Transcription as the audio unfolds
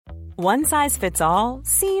One size fits all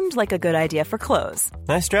seemed like a good idea for clothes.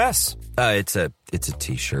 Nice dress. It's a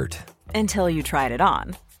t-shirt. Until you tried it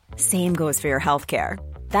on. Same goes for your healthcare.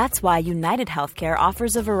 That's why United Healthcare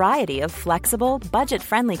offers a variety of flexible,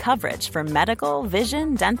 budget-friendly coverage for medical,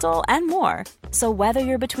 vision, dental, and more. So whether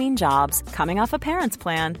you're between jobs, coming off a parent's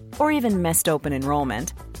plan, or even missed open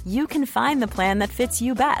enrollment, you can find the plan that fits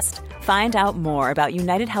you best. Find out more about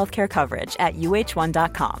United Healthcare coverage at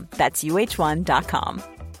uh1.com. That's uh1.com.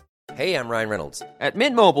 Hey, I'm Ryan Reynolds. At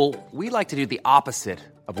Mint Mobile, we like to do the opposite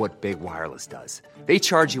of what Big Wireless does. They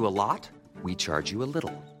charge you a lot, we charge you a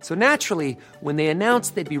little. So naturally, when they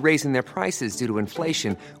announced they'd be raising their prices due to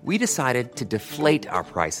inflation, we decided to deflate our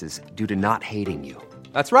prices due to not hating you.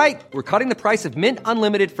 That's right. We're cutting the price of Mint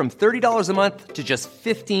Unlimited from $30 a month to just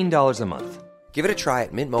 $15 a month. Give it a try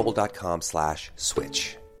at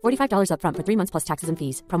mintmobile.com/switch. $45 up front for 3 months plus taxes and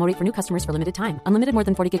fees. Promo rate for new customers for limited time. Unlimited more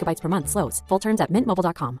than 40 gigabytes per month. Slows full terms at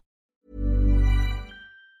mintmobile.com.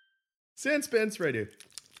 Sandspans Radio.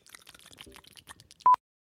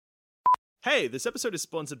 Hey, this episode is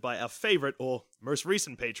sponsored by our favorite, or most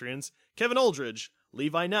recent Patreons, Kevin Aldridge,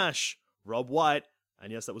 Levi Nash, Rob White,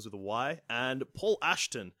 and yes, that was with a Y, and Paul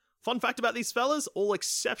Ashton. Fun fact about these fellas, all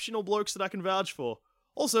exceptional blokes that I can vouch for.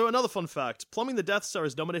 Also, another fun fact, Plumbing the Death Star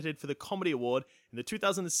is nominated for the Comedy Award in the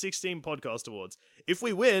 2016 Podcast Awards. If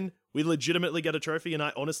we win, we legitimately get a trophy, and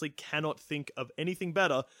I honestly cannot think of anything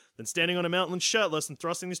better than standing on a mountain shirtless and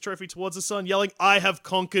thrusting this trophy towards the sun, yelling, "I have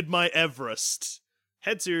conquered my Everest."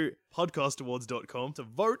 Head to podcastawards.com to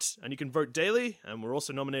vote, and you can vote daily, and we're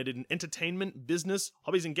also nominated in Entertainment, Business,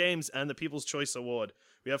 Hobbies and Games, and the People's Choice Award.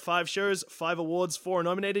 We have 5 shows, 5 awards, 4 are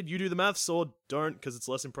nominated. You do the maths, or don't, because it's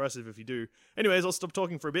less impressive if you do. Anyways, I'll stop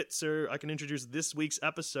talking for a bit so I can introduce this week's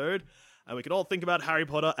episode, and we can all think about Harry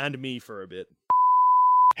Potter and me for a bit.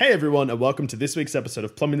 Hey everyone, and welcome to this week's episode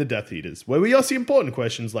of Plumbing the Death Eaters, where we ask the important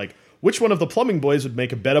questions like, which one of the plumbing boys would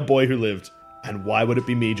make a better boy who lived? And why would it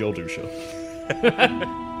be me, Joel Dusha?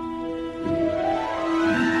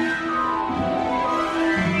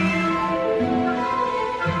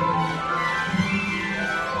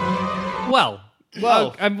 Well,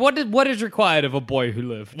 what is required of a boy who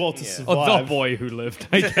lived? Well, to Or survive. the boy who lived,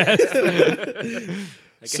 I guess.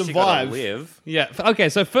 Survive. Live. Yeah. Okay,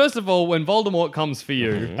 so first of all, when Voldemort comes for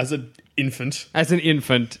you, As an infant. as an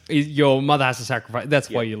infant, your mother has to sacrifice. That's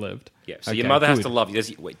why you lived. Yeah, so Okay, your mother has good. to love you.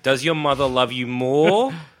 Does your mother love you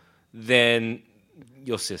more than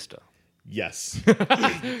your sister? Yes.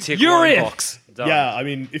 Tick You're one it. box. Done. Yeah, I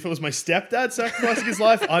mean, if it was my stepdad sacrificing his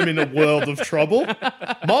life, I'm in a world of trouble.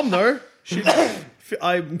 Mom, though,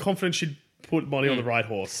 I'm confident she'd put money on the right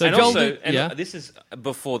horse. So And Joel, also, yeah. this is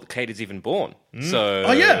before Kate is even born. So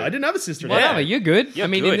Oh yeah, I didn't have a sister. Whatever, you're good. You're I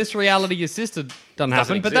mean, in good. this reality, your sister doesn't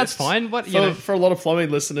happen, but that's exist. fine. What you know? For a lot of plumbing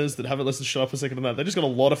listeners that haven't listened, shut up for a second on that. They just got a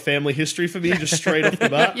lot of family history for me, just straight off the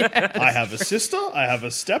bat. Yes. I have a sister, I have a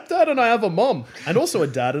stepdad, and I have a mom, and also a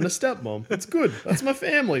dad and a stepmom. That's good. That's my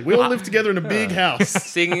family. We all live together in a big house.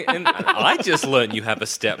 Sing, and I just learned you have a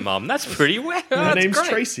stepmom. That's pretty well. Her That's name's great.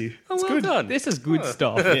 Tracy. Oh, It's well good. done. This is good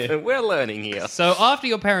stuff. We're learning here. So after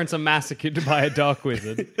your parents are massacred by a dark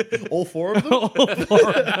wizard, All 4 of them.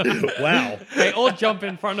 Wow. they all jump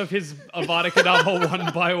in front of his Avada Kedavra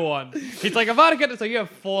one by one. He's like, Avada Kedavra, so you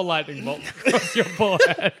have 4 lightning bolts across your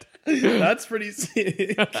forehead. That's pretty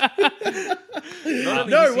sick. Not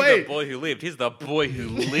only No, is he wait. the boy who lived, he's the boy who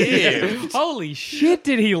lived. Holy shit,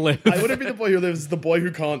 did he live? I wouldn't be the boy who lives, the boy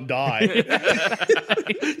who can't die.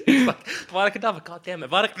 Avada Kedavra, goddamn it.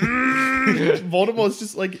 Voldemort's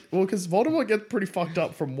just like, well, because Voldemort gets pretty fucked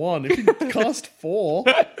up from 1. If you cast 4,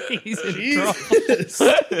 He's in trouble. Jesus.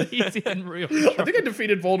 He's in real I trouble. think I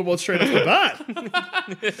defeated Voldemort straight off the bat.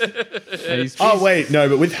 He's Oh wait, no,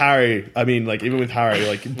 but with Harry, I mean, like even with Harry,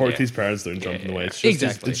 like both his parents don't jump in the way. It's just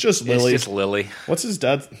Exactly. it's just It's Lily. just Lily. What's his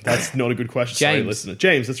dad? That's not a good question. Sorry, James. listener.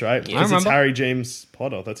 James, that's right. I Because it's remember. Harry James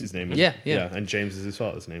Potter. That's his name. Yeah, yeah. And James is his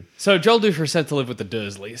father's name. So Joel Dusha is sent to live with the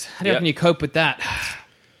Dursleys. How Yep. can you cope with that?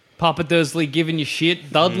 Papa Dursley giving you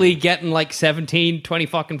shit. Dudley getting like 17, 20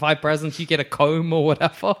 fucking 5 presents. You get a comb or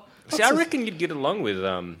whatever. See, I reckon you'd get along with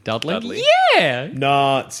Dudley? Yeah.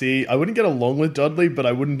 Nah, see, I wouldn't get along with Dudley, but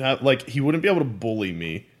I wouldn't have like he wouldn't be able to bully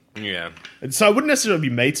me. Yeah. And so I wouldn't necessarily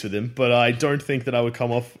be mates with him, but I don't think that I would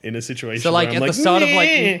come off in a situation. So like where at I'm the start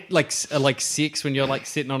 "Meh." of like 6 when you're like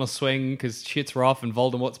sitting on a swing because shit's rough and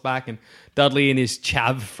Voldemort's back and Dudley and his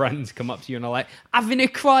chav friends come up to you and are like, having a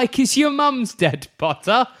cry because your mum's dead,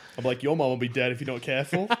 Potter. I'm like, your mom will be dead if you're not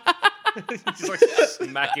careful. Just like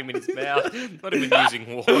smack him in his mouth. Not even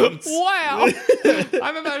using wands. Wow.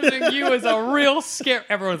 I'm imagining you as a real scare.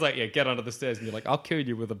 Everyone's like, yeah, get under the stairs. And you're like, I'll kill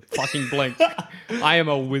you with a fucking blink. I am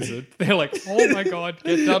a wizard. They're like, oh my God,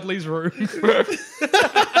 get Dudley's room.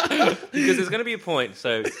 Because there's going to be a point.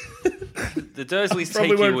 So the Dursleys Probably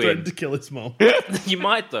take won't you threaten in. to kill his mom. You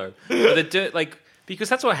might, though. But because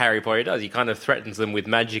that's what Harry Potter does. He kind of threatens them with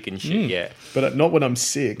magic and shit, yeah. But not when I'm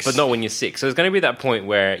 6. But not when you're 6. So there's going to be that point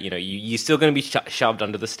where, you're still going to be shoved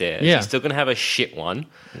under the stairs. Yeah. You're still going to have a shit one.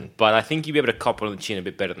 But I think you'll be able to cop it on the chin a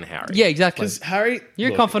bit better than Harry. Yeah, exactly. Because Harry...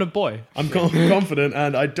 You're a confident boy. I'm confident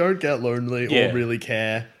and I don't get lonely Yeah. or really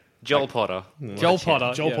care. Joel Potter. Joel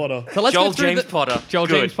Potter. Joel yeah. Potter. So let's Joel go through James Potter. Joel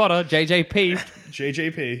Good. James Potter, JJP.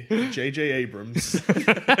 JJP. J.J. Abrams.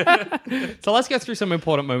 So let's go through some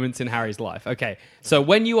important moments in Harry's life. Okay, so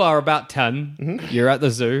when you are about 10, you're at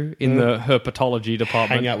the zoo in the herpetology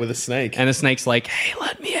department. Hang out with a snake. And the snake's like, hey,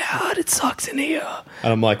 let me out. It sucks in here.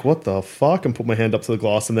 And I'm like, what the fuck? And put my hand up to the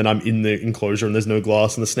glass and then I'm in the enclosure and there's no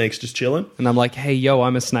glass and the snake's just chilling. And I'm like, hey, yo,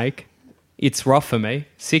 I'm a snake. It's rough for me.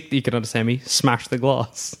 Sick that you can understand me. Smash the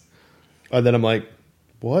glass. And then I'm like,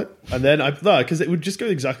 what? And then because it would just go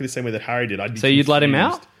exactly the same way that Harry did. I'd be So you'd let him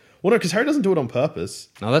confused. out? Well, no, because Harry doesn't do it on purpose.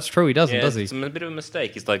 No, that's true. He doesn't, Yeah, does he? it's a bit of a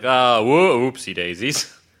mistake. He's like, whoa, oopsie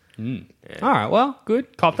daisies. All right, well,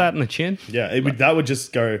 good. Cop that in the chin. Yeah, that would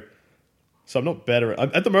just go. So I'm not better.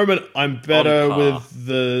 At the moment, I'm better par. with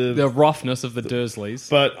The roughness of the Dursleys.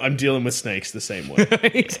 but I'm dealing with snakes the same way.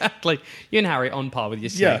 Exactly. You and Harry on par with your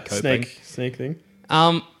snake Yeah, coping. snake thing.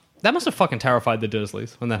 That must have fucking terrified the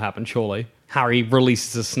Dursleys when that happened, surely. Harry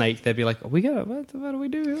releases a snake. They'd be like, what do we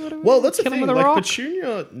do? Well, that's the Kill him thing. with a Like, rock?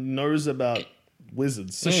 Petunia knows about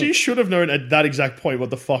wizards, so she should have known at that exact point what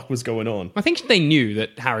the fuck was going on. I think they knew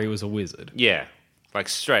that Harry was a wizard. Yeah, like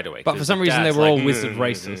straight away. But for 'Cause some the reason, they dad's were all like, wizard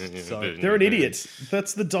racists. So. They're an idiot.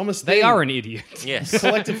 That's the dumbest thing. They are an idiot. Yes,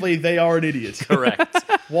 Collectively, they are an idiot. correct.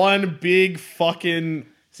 One big fucking...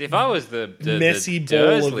 See, if I was the Messy the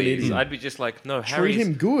ball of Dursleys, idiot. I'd be just like, no, Harry.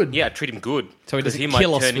 him good. Yeah, treat him good. So he 'Cause doesn't might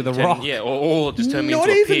kill us turn with a turn- rock. Yeah, or just turn me Not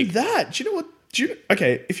into a even pig. that. Do you know what?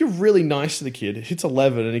 Okay, if you're really nice to the kid, hits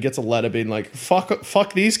 11 and he gets a letter being like,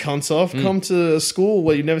 fuck these cunts off, come to a school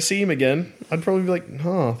where you never see him again, I'd probably be like,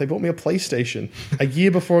 they bought me a PlayStation a year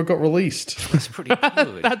before it got released. That's pretty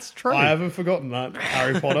good. That's true. I haven't forgotten that,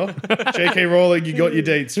 Harry Potter. J.K. Rowling, you got your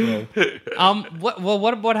dates wrong.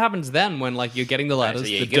 What happens then when like you're getting the letters? So,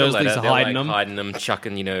 yeah, The you get a Dursleys letter, are they're, hiding like, them. hiding them,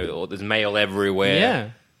 chucking, or there's mail everywhere. Yeah.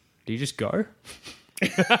 Do you just go?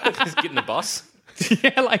 Just getting the bus.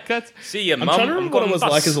 Yeah, like that's. See ya, I'm mum. trying to remember what going it was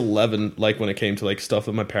bus. like as 11, like when it came to like stuff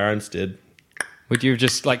that my parents did. Would you have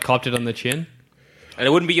just like copped it on the chin? And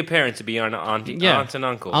it wouldn't be your parents, it'd be your aunt and uncle. Aunt and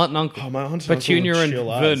uncle. Oh, my aunt and Petunia uncle and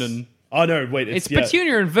chill ass. Vernon. Oh, no, wait. It's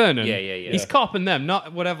Petunia and Vernon. Yeah, yeah, yeah. He's copping them,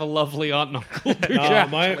 not whatever lovely aunt and uncle do.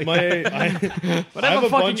 Whatever Whatever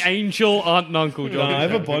fucking angel aunt and uncle do. I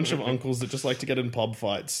have a bunch of uncles that just like to get in pub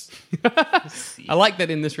fights. I like that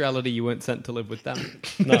in this reality you weren't sent to live with them.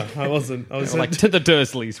 No, I wasn't. I was Like to the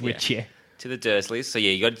Dursleys with you. To the Dursleys. So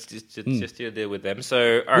yeah, you got to just to deal with them.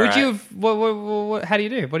 So all Would right. you have, what, how do you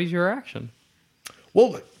do? What is your reaction?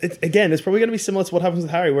 Well, it's probably going to be similar to what happens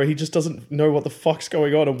with Harry, where he just doesn't know what the fuck's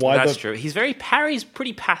going on and why. That's true. Harry's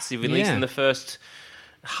pretty passive, at least Yeah. in the first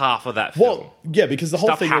half of that film. Well, yeah, because the whole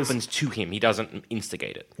Stuff thing happens is... to him. He doesn't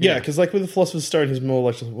instigate it. Yeah, because like with the Philosopher's Stone, he's more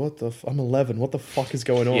like, what the... I'm 11. What the fuck is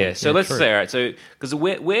going on? Yeah, so let's say, all right, so, because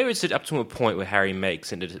where is it up to a point where Harry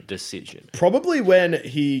makes a decision? Probably when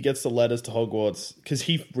he gets the letters to Hogwarts, because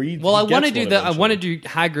he reads... Well, he I want to gets do one that. I want to eventually. do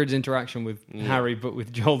Hagrid's interaction with Harry, but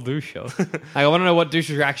with Joel Dusha. Like, I want to know what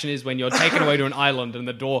Dusha's reaction is when you're taken away to an island and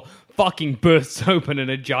the door fucking bursts open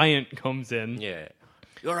and a giant comes in. Yeah.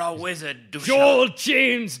 You're a wizard, Dusha. Joel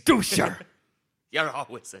James Dusha. You're a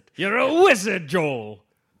wizard. You're a wizard, Joel.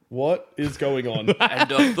 What is going on?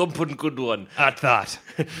 And a thumping good one. At that.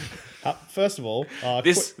 First of all...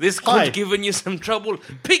 This could Hi. have given you some trouble.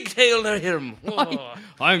 Pigtail to him. Oh.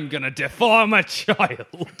 I'm gonna deform a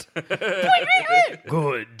child.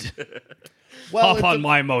 Good. Well, Hop on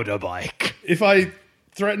my motorbike. if I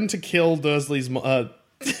threaten to kill Dudley's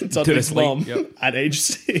Dudley's Dursley, mom yep. at age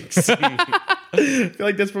 6, I feel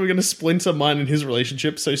like that's probably going to splinter mine and his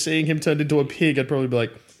relationship. So seeing him turned into a pig, I'd probably be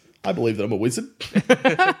like, I believe that I'm a wizard.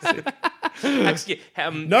 Actually,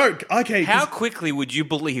 No, okay. how quickly would you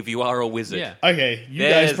believe you are a wizard? Yeah. Okay, you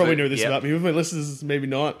There's guys probably the- know this yep. about me. With my listeners, maybe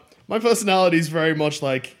not. My personality is very much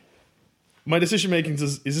like... My decision making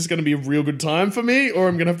is this going to be a real good time for me, or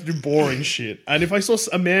I'm going to have to do boring shit? And if I saw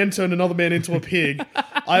a man turn another man into a pig,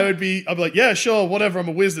 I'd be like, yeah, sure, whatever, I'm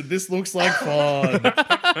a wizard. This looks like fun.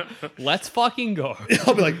 Let's fucking go.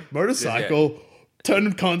 I'll be like, motorcycle,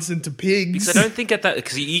 Turn cunts into pigs. Because I don't think at that,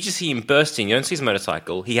 because you just see him bursting. You don't see his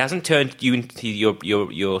motorcycle. He hasn't turned you into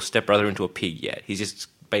your stepbrother into a pig yet. He's just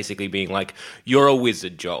basically being like, "You're a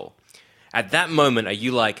wizard, Joel." At that moment, are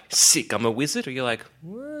you like, "Sick, I'm a wizard," or you're like,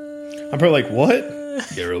 I'm probably like,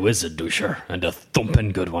 what? You're a wizard, doucher, and a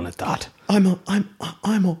thumping good one at that. I'm a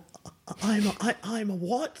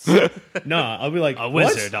what? Nah, I'll be like, A what?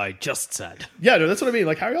 wizard, I just said. Yeah, no, that's what I mean.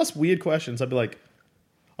 Like, Harry asks weird questions. I'd be like,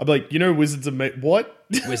 you know, wizards are what?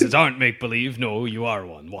 Wizards aren't make-believe. No, you are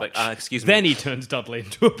one. Watch. like excuse me. Then he turns Dudley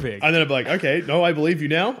into a pig. And then I'd be like, okay, no, I believe you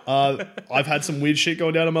now. I've had some weird shit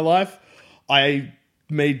going down in my life. I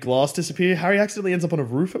made glass disappear. Harry accidentally ends up on a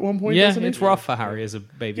roof at one point. Yeah, doesn't he? it's rough for Harry as a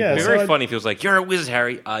baby Yeah, boy. It'd be so very I'd- funny if he was like, "You're a wizard,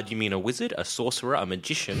 Harry." Do you mean a wizard, a sorcerer, a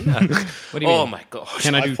magician? What do you Oh mean? my gosh!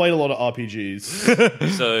 Can I I've do... played a lot of RPGs.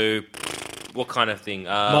 So, what kind of thing?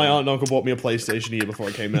 My aunt and uncle bought me a PlayStation a year before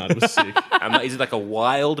it came out. It was sick. Is it like a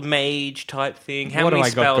wild mage type thing? How What many do I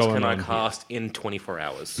got spells going can I on here? cast in 24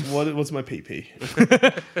 hours? What's my PP?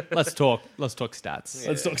 Let's talk stats.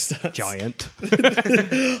 Let's talk stats. Giant.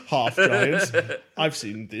 Half giants. I've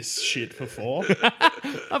seen this shit before.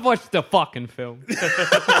 I've watched the fucking film.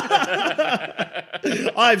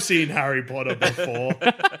 I've seen Harry Potter before.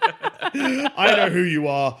 I know who you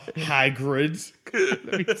are, Hagrid.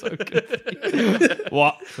 So confused.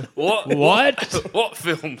 What? What? What? What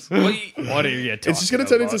films? What are you- What are you talking It's just going to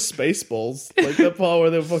turn into Spaceballs. Like that part where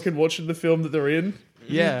they're fucking watching the film that they're in.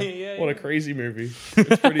 Yeah. What a crazy movie.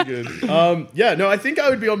 It's pretty good. Yeah, no, I think I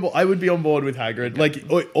would be on board. I would be on board with Hagrid. Like,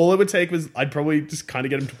 all it would take was I'd probably just kind of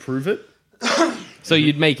get him to prove it. So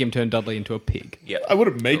you'd make him turn Dudley into a pig. I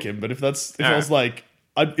wouldn't make him, but if I was like,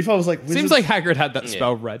 Seems wizards- like Hagrid had that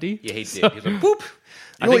spell ready. Yeah, he did. He was like, boop.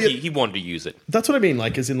 I Well, think yeah. he wanted to use it. that's what I mean.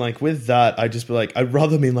 Like, as in, like with that, I'd just be like, I'd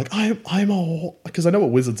rather mean like I'm a because I know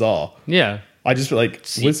what wizards are. Yeah. I just be like,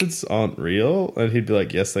 wizards aren't real, and he'd be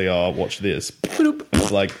like, yes, they are. Watch this.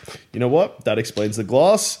 Like, you know what? That explains the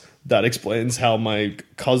glass. That explains how my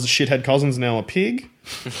shithead cousin's now a pig.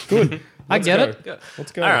 Good. I get go. it.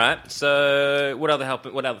 Let's go. All right. So what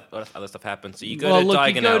other stuff happens? So you go Well, to look,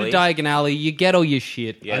 Diagon you go Alley. to Diagon Alley, you get all your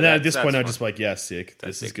shit. Yeah, And then at that's- this point, that's I'd just be like, yeah, sick.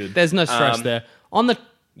 This is good. There's no stress there. On the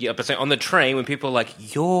Yeah, but on the train when people are like,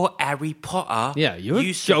 "You're Harry Potter." you're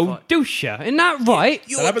you Joe survived- Doucher, isn't that right?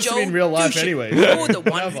 You're That happens to me in real life Doucher. anyway. You're the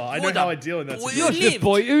one. Whatever. I know you're how the I deal in that boy situation. who The lived.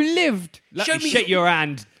 boy who lived. Let Show me me- shake your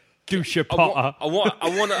hand, Doucher Potter. I want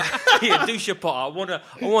to, yeah, Doucher Potter.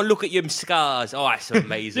 I want to look at your scars. Oh, that's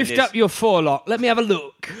amazing. Lift There's- up your forelock. Let me have a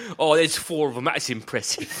look. Oh, there's 4 of them. That's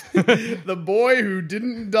impressive. The boy who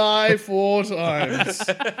didn't die 4 times.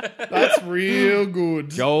 That's real good.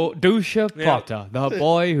 Joe Doucher Potter, the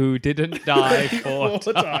boy who didn't die 4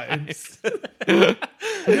 for. times.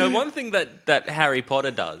 One thing that Harry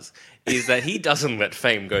Potter does is that he doesn't let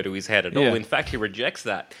fame go to his head at all. Yeah. In fact, he rejects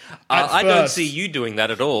that. At I don't first. see you doing that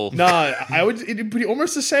at all. Nah, it'd be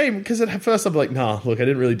almost the same because at first I'm like, nah, look, I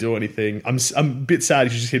didn't really do anything. I'm a bit sad you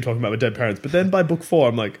should just keep talking about my dead parents. But then by book 4,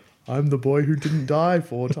 I'm like, I'm the boy who didn't die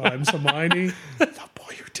 4 times, Hermione. The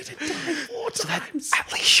boy who didn't die 4 times.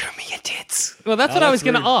 At least show me your tits. Well, that's what I was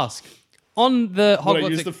that's going to rude. ask. On the Would I Hogwarts.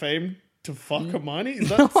 use the fame to fuck Hermione? Is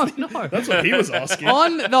No, that, no. That's what he was asking.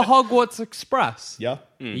 On the Hogwarts Express, Yeah.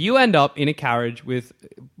 you end up in a carriage with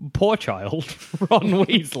poor child Ron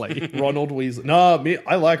Weasley. Ronald Weasley. No,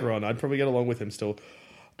 I like Ron. I'd probably get along with him still.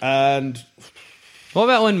 And What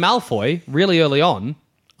about when Malfoy, really early on,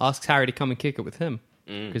 asks Harry to come and kick it with him?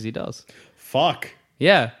 Because he does. fuck.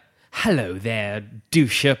 Yeah. Hello there,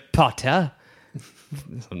 Doucher Potter.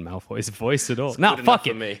 That's not Malfoy's voice at all. No, good fuck enough it.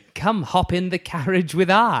 for me. Come hop in the carriage with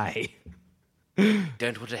I.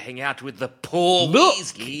 Don't want to hang out with the poor Look!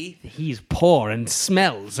 Weasley. He's poor and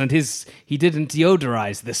smells, and he didn't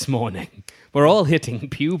deodorize this morning. We're all hitting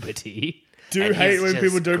puberty. Do And hate he's when just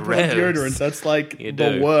people don't put on gross. deodorant. That's like You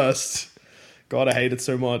the do. worst. God, I hate it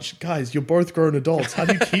so much. Guys, you're both grown adults. How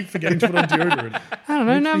do you keep forgetting to put on deodorant? I don't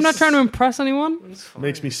know. No, I'm not trying to impress anyone.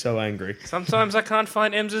 Makes me so angry. Sometimes I can't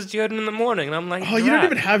find Ems's deodorant in the morning, and I'm like, Oh, you don't "Drat."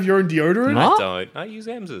 even have your own deodorant? What? Don't. I use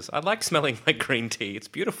Ems's. I like smelling like green tea. It's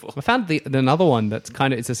beautiful. I found another one that's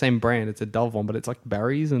kind of, it's the same brand. It's a Dove one, but it's like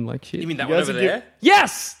berries and like shit. You mean that You one guys over would there?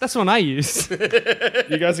 Yes! That's the one I use. You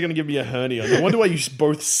guys are going to give me a hernia. No wonder why you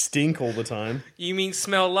both stink all the time. You mean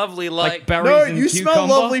smell lovely like like berries No, and you cucumber. smell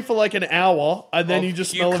lovely for like an hour, and then you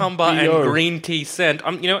just smell of cucumber and BO. green tea scent.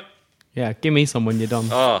 You know what? Yeah, give me some when you're done.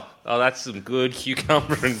 Oh, that's some good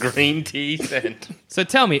cucumber and green tea scent. So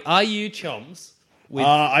tell me, are you chums with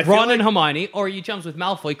I feel Ron and like- Hermione, or are you chums with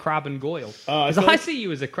Malfoy, Crabbe, and Goyle? I Because feel I like- see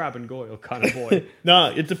you as a Crabbe and Goyle kind of boy. Nah,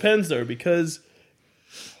 it depends though, because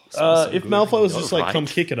If Malfoy was just like, Alright. come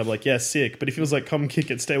kick it, I'm like, yeah, sick. But if he was like, come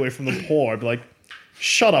kick it, stay away from the poor, I'd be like,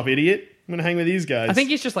 shut up, idiot. I'm going to hang with these guys. I think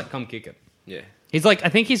he's just like, come kick it. Yeah. He's like, I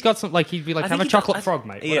think he's got some, like, he'd be like, have a chocolate frog,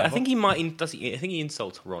 mate. Yeah, I whatever. think he might. I think he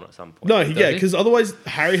insults Ron at some point. No, yeah, he? because otherwise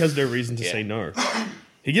Harry has no reason to say no.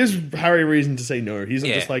 He gives Harry a reason to say no. He's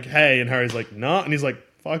not just like, hey, and Harry's like, nah, and he's like,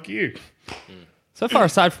 fuck you. So far,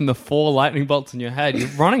 aside from the 4 lightning bolts in your head, you're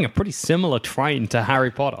running a pretty similar train to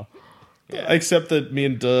Harry Potter. Except that me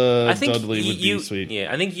and I think Dudley would be sweet.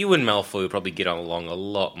 Yeah, I think you and Malfoy would probably get along a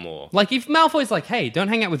lot more. Like, if Malfoy's like, hey, don't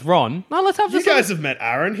hang out with Ron, no, let's have You this. guys have met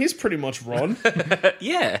Aaron. He's pretty much Ron.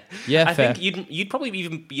 Yeah, Yeah, I fair. think you'd probably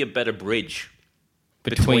even be a better bridge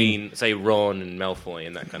between say Ron and Malfoy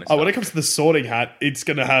and that kind of Oh, stuff. when it comes to the sorting hat, it's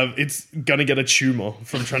gonna get a tumor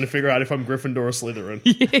from trying to figure out if I'm Gryffindor or Slytherin.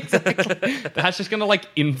 Yeah, exactly. That's just going to, like,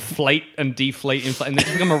 inflate and deflate, and then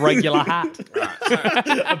just become a regular hat.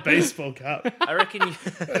 A baseball cap. I reckon you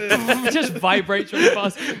It just vibrates really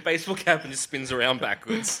fast. baseball cap and just spins around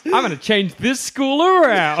backwards. I'm going to change this school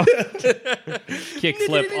around.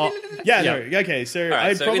 Kickflip. Oh, Yeah, no, okay. So right,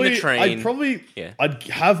 I'd so in the train- Yeah. I'd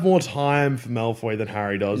have more time for Malfoy than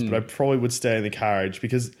Harry does, but I probably would stay in the carriage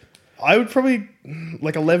because I would probably,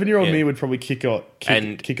 like 11-year-old Yeah. me would probably kick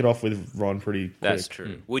it off with Ron pretty quick. That's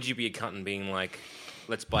true. Would you be a cunt and being like,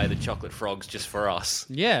 let's buy the chocolate frogs just for us?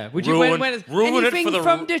 yeah. Would you Ruin- when ruin it anything for the-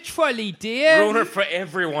 from the trolley, dear? Ruin it for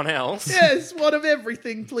everyone else. Yes, one of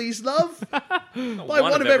everything, please, love. Buy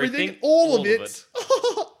one of everything, all of it.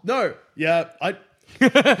 No, yeah, No,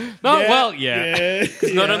 well, yeah.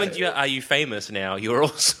 yeah. Not only are you famous now, you're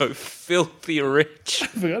also filthy rich. I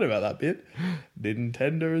forgot about that bit.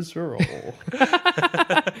 Nintendo's for all.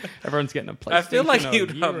 Everyone's getting a PlayStation. I feel like a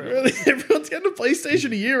you'd year have- early. Really, everyone's getting a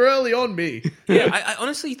PlayStation a year early on me. Yeah, I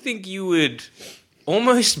honestly think you would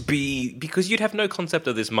almost be, because you'd have no concept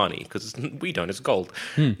of this money, because we don't, it's gold.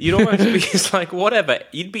 You'd almost be just like, whatever.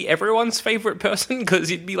 You'd be everyone's favorite person, because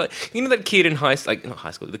you'd be like, you know that kid in not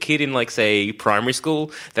high school, the kid in like, say, primary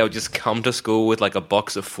school, they would just come to school with like a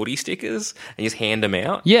box of footy stickers and just hand them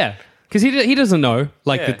out. Yeah, because he doesn't know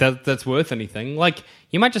like Yeah. that's worth anything. Like,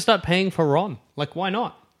 you might just start paying for Ron. Like, why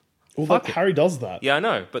not? Well, Harry does that. Yeah, I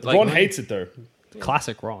know, but like... Ron hates it though.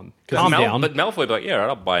 Classic Ron. Calm Mal- down. But Malfoy would be like, yeah,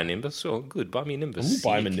 I'll buy a Nimbus. Oh, good, buy me a Nimbus.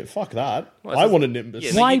 Buy him a Nimbus. Fuck that. Well, I it's- want a Nimbus.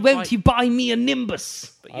 Yeah, Why you'd won't buy- you buy me a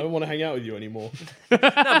Nimbus? I don't want to hang out with you anymore. No,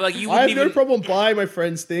 but like, you I have wouldn't no even... problem buying my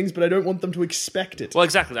friends things, but I don't want them to expect it. Well,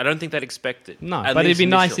 exactly. I don't think they'd expect it. No, At but it'd least be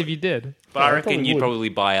nice initially. if you did. But Yeah, I I reckon probably you'd would. probably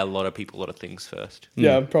buy a lot of people a lot of things first.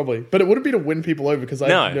 Yeah, probably. But it wouldn't be to win people over because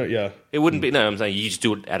No, it wouldn't be. No, I'm saying you just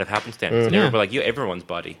do it out of happenstance. And everyone be like, you're everyone's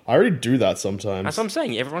buddy. I already do that sometimes. That's what I'm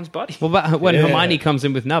saying. You're everyone's buddy. Well, but when Yeah. Hermione comes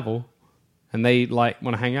in with Neville and they like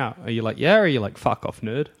want to hang out, are you like, yeah, or are you like, fuck off,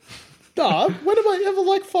 nerd? Nah, when am I ever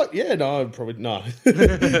like fuck? Yeah, no, probably nah.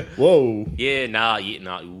 Whoa, Yeah, nah,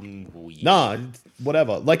 ooh, yeah. nah,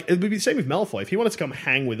 whatever. Like it would be the same with Malfoy. If he wanted to come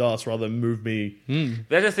hang with us rather than move me,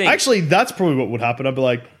 That's the thing. actually, that's probably what would happen. I'd be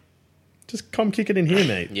like, just come kick it in here,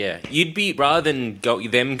 mate. Yeah, you'd be rather than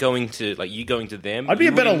them going to like you going to them. I'd be a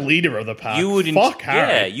you better would- leader of the pack. You would fuck Harry.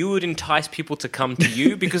 Yeah, you would entice people to come to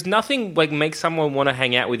you because nothing like makes someone want to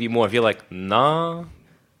hang out with you more if you're like, nah,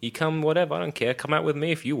 you come whatever, I don't care. Come out with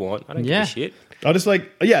me if you want. I don't Yeah. give a shit. I'd just like,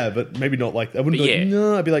 yeah, but maybe not like. I wouldn't be But like, yeah.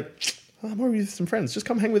 no. I'd be like, I'm already with some friends. Just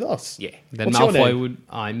come hang with us. Yeah. Then What's your Malfoy name?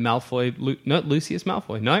 would. Lucius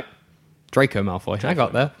Malfoy. No, Draco Malfoy. I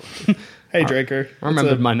got there. Hey, Draco. I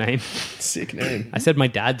remembered my name. sick name. I said my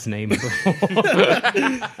dad's name before.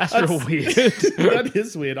 That's real weird. That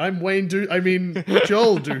is weird. I'm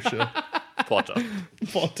Joel Dusha Potter.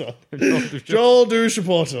 Potter. Joel Dusha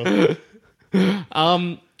Potter.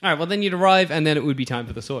 All right, well, then you'd arrive, and then it would be time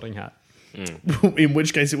for the sorting hat. In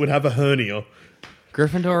which case, it would have a hernia.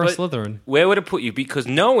 Gryffindor or But- Slytherin? Where would it put you? Because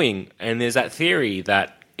knowing, and there's that theory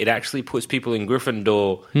that it actually puts people in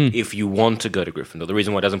Gryffindor if you want to go to Gryffindor. The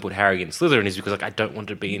reason why it doesn't put Harry in Slytherin is because, like, I don't want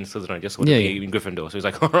to be in Slytherin. I just want to Yeah, be in Gryffindor. So he's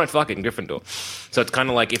like, all right, fuck it, in Gryffindor. So it's kind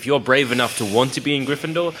of like if you're brave enough to want to be in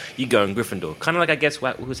Gryffindor, you go in Gryffindor. Kind of like, I guess,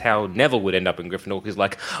 that was how Neville would end up in Gryffindor. Because,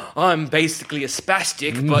 like, I'm basically a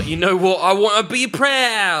spastic, but you know what? I want to be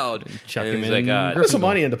proud. Chuck And him he's in like, Why does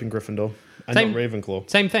Hermione end up in Gryffindor and Same- not Ravenclaw?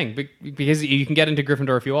 Same thing, because you can get into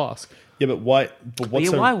Gryffindor if you ask. Yeah, but why? But what's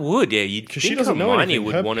yeah, her? why would? Yeah, you'd Because think she doesn't know Hermione anything.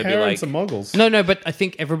 would Her want to be like... parents are Muggles. No, but I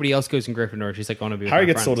think everybody else goes in Gryffindor. She's like, I want to be with Harry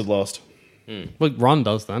my gets friends. sorted last. Well, Ron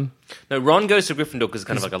does then. No, Ron goes to Gryffindor because it's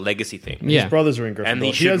kind of like a legacy thing. Yeah. His brothers are in Gryffindor. And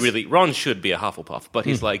he should Ron should be a Hufflepuff, but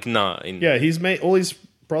he's like, nah. Yeah, he's made all his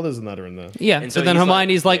brothers and that are in there. Yeah, And so so then he's like-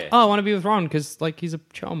 Hermione's like, yeah. oh, I want to be with Ron because like he's a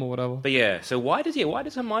chum or whatever. But yeah, so why does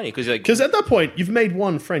Hermione? Because like, Because at that point, you've made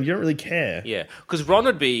one friend. You don't really care. yeah, because Ron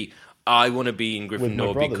would be, I want to be in my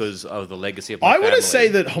Gryffindor brothers. because of the legacy of my I family. want to say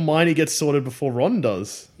that Hermione gets sorted before Ron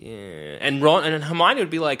does. Yeah. And Ron and Hermione would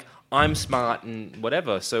be like, I'm smart and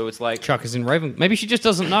whatever. So it's like... Chuck is in Raven. Maybe she just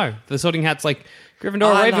doesn't know. The Sorting Hat's like Gryffindor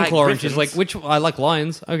or I like Ravenclaw, and she's Griffins. like, I like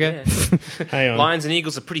lions. Okay, Hang on. Lions and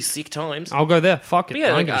Eagles are pretty sick times. I'll go there. Fuck it. But yeah, I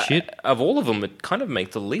don't like, give a shit. of all of them, it kind of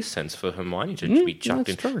makes the least sense for Hermione to be chucked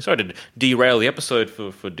in. that's true. Sorry to derail the episode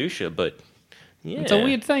for Dusha, but yeah. It's a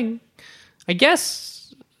weird thing. I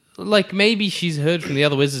guess, like, maybe she's heard from the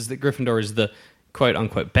other wizards that Gryffindor is the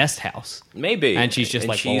quote-unquote best house. Maybe. And she's just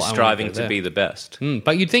like, she's well, I wanna striving go to there. be the best.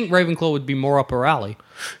 But you'd think Ravenclaw would be more up her alley.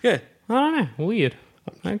 Yeah. I don't know. Weird.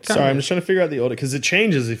 Sorry, I'm just trying to figure out the order because it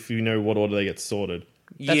changes if you know what order they get sorted.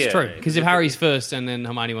 That's Yeah. true. Because if Harry's first and then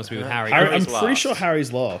Hermione wants to be with Harry. I'm Harry's pretty last. sure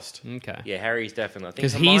Harry's last. Okay. Yeah, Harry's definitely. I think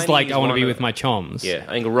Because he's like, Hermione's I want to one be of- with my choms. Yeah,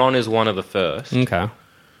 I think Ron is one of the first Okay.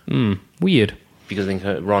 Weird. because I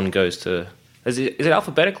think Ron goes to. Is it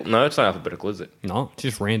alphabetical? No, it's not alphabetical, is it? No, it's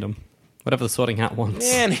just random. Whatever the Sorting Hat wants.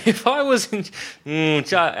 Man, if I was in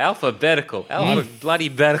alphabetical, bloody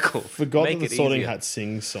betical, Forgot make that the it Sorting easier. Hat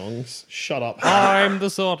sings songs. Shut up. I'm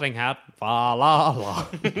the Sorting Hat. Fa la la.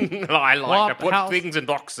 I like What to put house- things in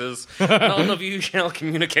boxes. None of you shall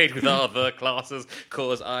communicate with other classes,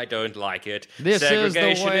 cause I don't like it. This is the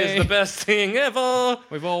Segregation way- is the best thing ever.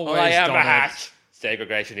 We've always I am done a it. hat.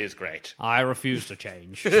 Segregation is great. I refuse to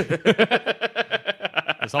change.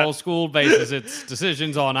 This whole school bases its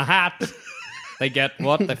decisions on a hat. They get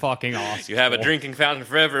what they fucking ask. You have a drinking fountain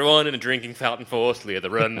for everyone and a drinking fountain for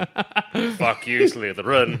Slytherin. Fuck you,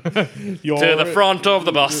 Slytherin. You're To the front of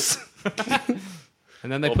the bus.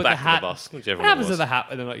 And then they Or put back the of the hat. bus, whichever What one it happens to was. the hat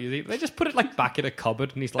when they're not using it? They just put it like back in a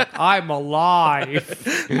cupboard, and he's like, "I'm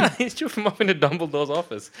alive." He's just from up into Dumbledore's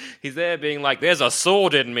office. He's there being like, there's a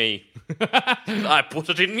sword in me. I put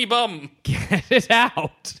it in me bum. Get it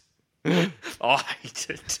out. I hate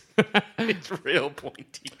it. It's real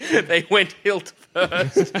pointy. They went hilt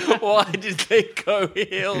first. Why did they go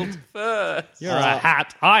hilt first? You're a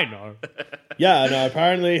hat. I know. Yeah, no,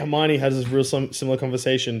 apparently Hermione has this real similar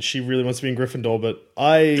conversation. She really wants to be in Gryffindor, but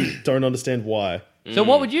I don't understand why. So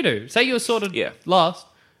what would you do? Say you were sorted Yeah. last.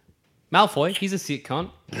 Malfoy, he's a sick cunt.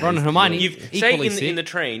 Ron and Hermione, You've say equally in the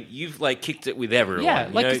train, you've like kicked it with everyone. Yeah,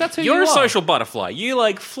 you like, know? 'cause that's who you're you a are. social butterfly. You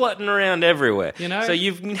like flirting around everywhere. You know? So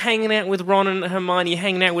you've been hanging out with Ron and Hermione,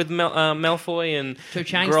 hanging out with Malfoy and Cho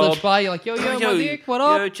Chang Grob. slips by, you're like, yo, my dick, what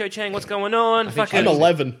Yo, up? Cho Chang, what's going on? I'm Fucking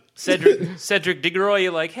 11. Cedric Diggory,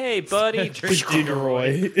 you're like, hey, buddy.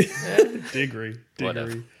 Diggeroy. Diggory. Whatever.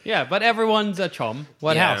 Diggory. Yeah, but everyone's a chom.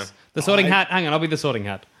 What Yeah. house? The Sorting Hat. Hang on, I'll be the Sorting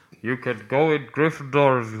Hat. You can go in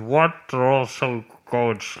Gryffindor if you want, or also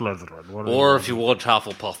go in Slytherin. Or if you want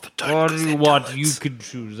Hufflepuff, but don't. What 'cause do you they're want? dullards. You can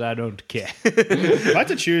choose. I don't care. If I had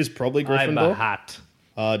to choose, probably I'm a Gryffindor. hat.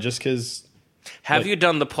 Just because, Have you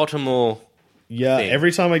done the Pottermore? yeah, thing.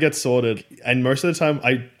 every time I get sorted, and most of the time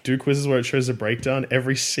I do quizzes where it shows a breakdown,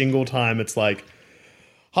 every single time it's like,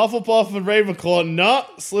 Hufflepuff and Ravenclaw, nah,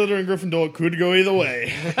 Slytherin and Gryffindor could go either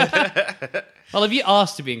way. Well, if you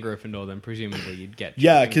asked to be in Gryffindor, then presumably you'd get.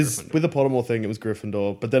 Yeah, in because Gryffindor. with the Pottermore thing, it was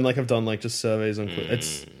Gryffindor. But then, like, I've done like just surveys on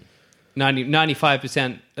it's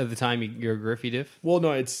 95% of the time you're a Griffy diff. well,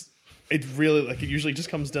 no, it's really like it usually just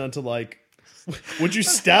comes down to like, would you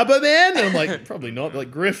stab a man? And I'm like, probably not.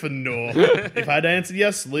 Like Gryffindor. If I'd answered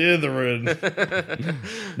yes, Slytherin.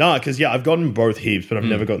 Nah, because yeah, I've gotten both heaps, but I've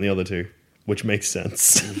never gotten the other two, which makes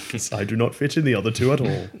sense because I do not fit in the other two at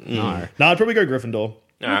all. No. Nah, I'd probably go Gryffindor. All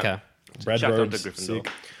right. Okay. Red Chuck onto robes, Gryffindor.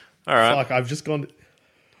 sick. All right. Fuck, I've just gone.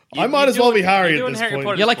 You- I might you're as well be doing- Harry you're at doing this Harry point.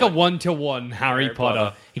 Potter. You're like a point. 1-to-1 Harry Potter,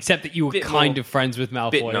 Potter. except that you were Bit kind more- of friends with bit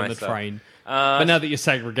Malfoy on the nicer. train. But now that you're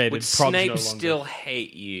segregated, Would probs no Snape longer. still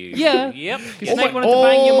hate you? Yeah. Yep. Because Snape wanted to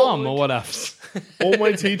bang your mom or whatever. All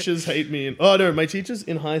my teachers hate me. Oh no, my teachers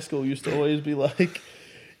in high school used to always be like,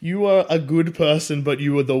 "You are a good person, but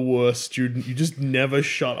you are the worst student. You just never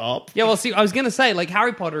shut up." Yeah, well, see, I was going to say, like,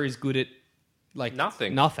 Harry Potter is good at, like...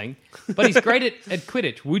 Nothing. Nothing. But he's great at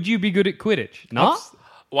Quidditch. Would you be good at Quidditch? No?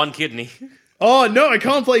 One kidney. Oh no, I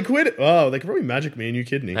can't play Quidditch. Oh, they could probably magic me a new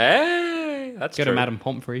kidney. Hey, that's Go true. to Madame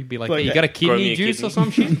Pomfrey, be like, Like, hey, you got a grow me kidney a juice or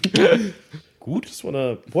kidney. some shit? Just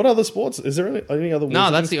wanna. What other sports? Is there any other?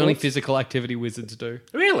 No, that's wizarding the only sports? physical activity wizards do.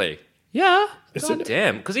 Really? Yeah. God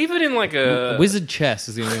damn. Because even in like a... Wizard chess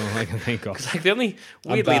is the only one I can think of. Like the only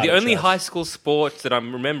weirdly, bad the at only chess. high school sports that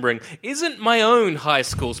I'm remembering isn't my own high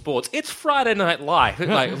school sports. It's Friday Night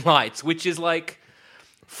Lights, which is like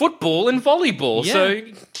football and volleyball. Yeah. So,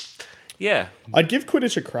 yeah, I'd give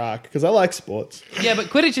Quidditch a crack because I like sports. Yeah, but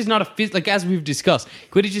Quidditch is not like as we've discussed,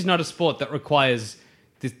 Quidditch is not a sport that requires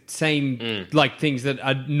the same like things that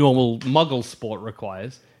a normal Muggle sport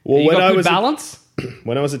requires. Well, You got good balance?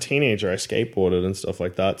 when I was a teenager, I skateboarded and stuff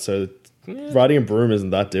like that. So riding a broom isn't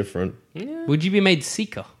that different. Would you be made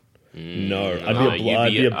seeker? No, No,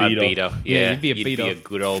 I'd be a beater. Yeah, you'd be a beater. You'd be a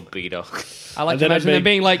good old beater. I like And to then I'd imagine them make-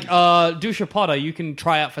 being like, Dusha Potter, you can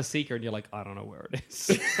try out for Seeker, and you're like, I don't know where it is.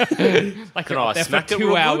 Like, Can you're I up there for smack it 2 real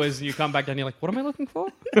good? hours, and you come back down, and you're like, what am I looking for?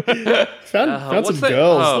 Found what's some that?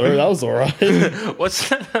 girls Oh. though. That was all right. What's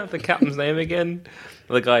the captain's name again?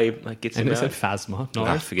 The guy like gets And him it said out. Phasma. No.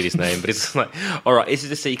 I forget his name, but it's like, all right, this is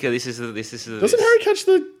the seeker. This is the. Doesn't Harry catch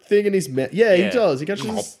the thing in his mouth? Yeah, he Yeah. does. He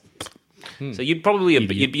catches. So you'd probably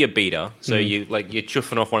you'd be a beater. So you like you're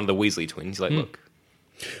chuffing off one of the Weasley twins. You're like, look.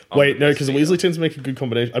 Wait, no, because the Weasley twins make a good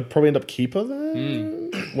combination. I'd probably end up keeper there.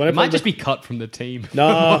 When I It might played just be cut from the team. if I'm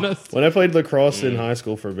Nah, honest. when I played lacrosse in high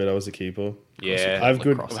school for a bit, I was a keeper. Yeah, I have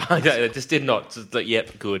good. I just did not. Just like,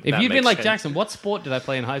 yep, good. If that you'd been makes like, sense. Jackson, what sport did I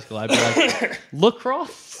play in high school? I'd be like,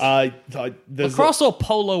 lacrosse? There's Lacrosse or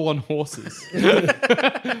polo on horses?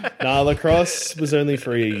 lacrosse was only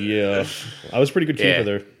for a year. I was a pretty good keeper Yeah.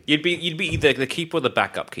 though. You'd be either the keeper or the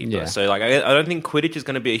backup keeper. Yeah. So like I don't think Quidditch is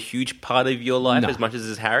going to be a huge part of your life No. as much as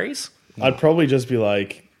is Harry's. I'd probably just be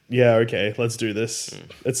like, yeah, okay, let's do this.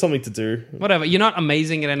 It's something to do. Whatever. You're not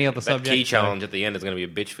amazing at any other That subject. key so- challenge at the end is going to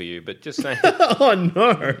be a bitch for you, but just saying. Oh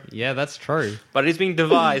no! Yeah, that's true. But it's been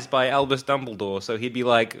devised by Albus Dumbledore, so he'd be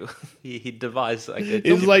like, he'd devise like.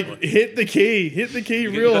 It's like hit the key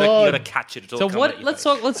real you hard. gotta catch it. So what? Let's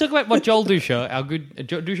talk about what Joel Dusha, our good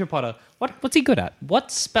Dusha Potter. What's he good at?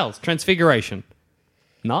 What spells? Transfiguration.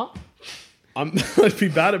 Not. I'd be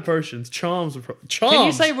bad at potions. Charms. Charms. Can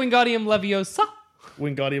you say Wingardium Leviosa?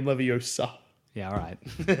 Wingardium Leviosa? Yeah, all right.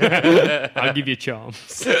 I'll give you charms.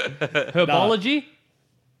 Herbology.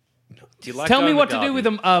 Do you like Tell me going what to to do with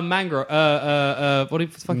garden? a mangrove. What do you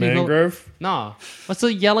fucking call it? Mangrove. Nah. What's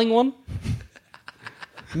the yelling one?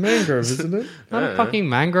 Mangrove, isn't it? Not a fucking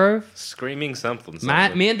mangrove. Screaming something.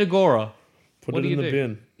 Mandragora. Put What it do in you the do?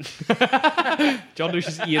 bin. John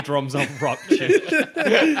Dusha's eardrums on rock shit.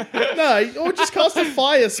 No, or just cast a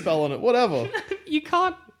fire spell on it. Whatever. You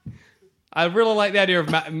can't. I really like the idea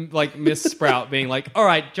of like Miss Sprout being like, "All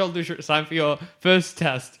right, Joel Dusha, it's time for your first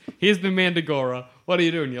test. Here's the Mandragora. What are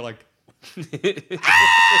you doing?" You're like,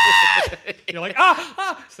 you're like,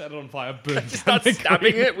 set it on fire, burn. Start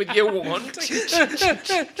stabbing it with your wand.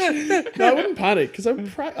 No, I wouldn't panic because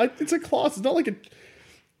it's a class. It's not like a.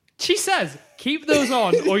 She says, "Keep those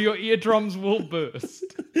on, or your eardrums will burst."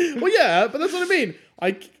 Well, yeah, but that's what I mean.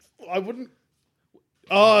 I wouldn't.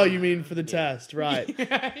 Oh, you mean for the test, right?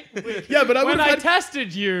 Yeah, but I When would I have.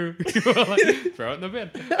 tested you, you were like, throw it in the bin.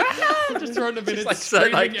 Just throw it in the bin. It's Like,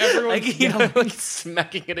 screaming. Everyone's yelling. like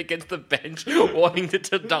smacking it against the bench, wanting it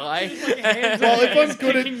to die. Hands Well, in if I'm hands,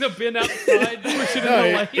 good at- kicking the bin outside, pushing it No,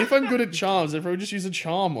 away. if I'm good at charms, if I would just use a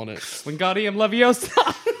charm on it. Wingardium Leviosa.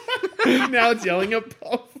 Now it's yelling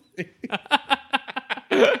above me.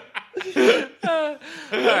 All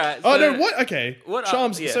right, Oh so- no! What? Okay. What are-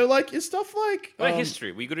 Charms. yeah. So like, is stuff like What about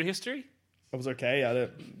history? Were you good at history? I was okay at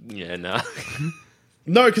it. Yeah, no.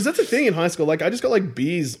 No, because that's a thing in high school. Like, I just got like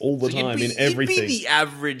B's all the time in everything. You'd be the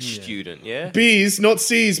average student, yeah? B's, not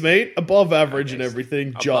C's, mate. Above average and everything.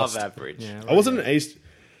 Above Just. average. I wasn't an ace.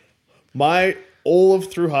 My all of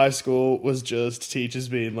through high school was just teachers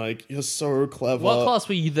being like, "You're so clever." What class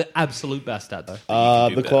were you the absolute best at, though?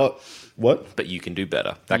 do The better. class. What? But you can do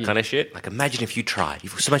better. That kind of shit. Like, imagine if you tried.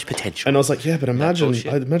 You've got so much potential. And I was like, "Yeah, but imagine.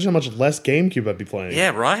 bullshit. I'd imagine how much less GameCube I'd be playing." Yeah,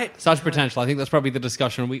 right? Such potential. I think that's probably the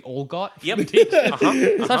discussion we all got. Yep.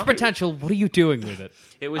 Such potential. What are you doing with it?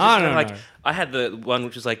 It was I just don't like, know. I had the one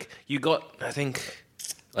which was like, you got, I think,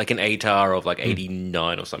 like an ATAR of like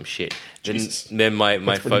 89 or some shit. Then my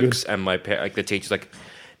pretty folks and my like the teacher's like,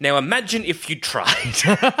 now imagine if you tried.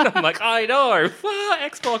 I'm like, I know.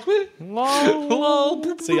 Xbox. Woo.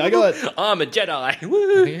 Lol. See, I got. I'm a Jedi. I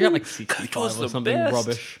Woo. think I got like was 65 the or something best.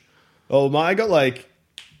 rubbish. Oh, I got like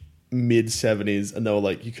mid 70s, and they were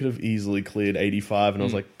like, "You could have easily cleared 85," and I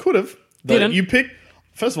was like, "Could have." Didn't. You picked.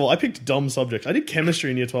 First of all, I picked dumb subjects. I did chemistry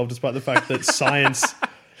in year 12, despite the fact that science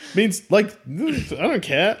means like I don't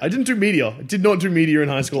care. I didn't do media. I did not do media in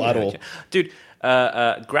high school at all. Dude,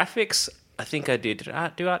 graphics, I think I did. Did I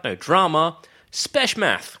do art? No, drama, special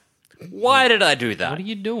math. Why did I do that? What are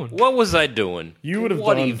you doing? What was I doing? You would have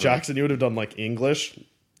What done even? Jackson. You would have done like English.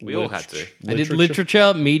 We all had to. I did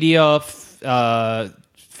literature, media,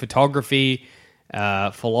 photography,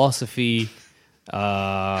 philosophy,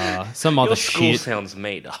 some other Your school shit. sounds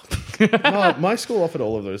made up. No, my school offered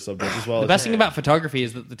all of those subjects as well. The best thing about photography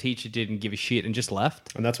is that the teacher didn't give a shit and just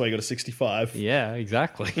left. And that's why you got a 65. Yeah,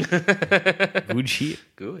 exactly. Good shit.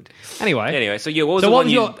 Good. Anyway, so yeah, what was so the what one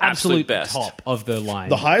was you your absolute best? top of the line?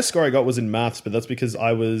 The highest score I got was in maths, but that's because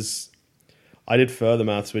I did further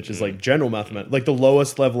maths, which is like general mathematics, like the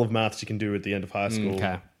lowest level of maths you can do at the end of high school.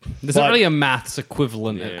 Okay. There's not really a maths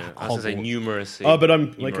equivalent Yeah, at I was going to say Hogwarts. numeracy. Oh, but I'm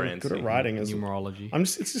good at numerancy. writing. Numerology.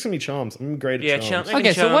 It's just gonna be charms. I'm great at charms.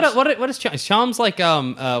 Okay, so what is Charms? Charms like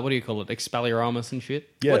what do you call it? Expelliarmus and shit.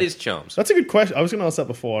 Yeah. What is charms? That's a good question. I was gonna ask that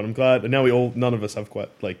before, and I'm glad. And now none of us have quite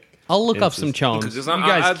like. I'll look up answers. some charms. Because You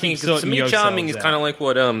guys I keep think to sorting me, charming is yourselves kind of out. like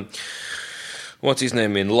what what's his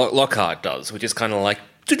name in Lockhart does, which is kind of like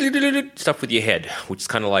stuff with your head, which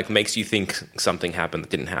kind of like makes you think something happened that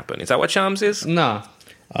didn't happen. Is that what charms is? No,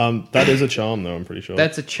 That is a charm, though. I'm pretty sure.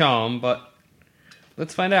 that's a charm, but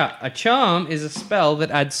let's find out. A charm is a spell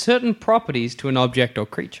that adds certain properties to an object or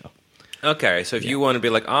creature. Okay, so if you want to be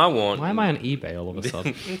like, I want, Why am I on eBay all of a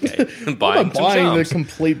sudden? I'm buying some buying the charms.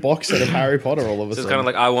 complete box set of Harry Potter all of a So sudden. it's kind of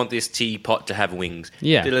like, I want this teapot to have wings.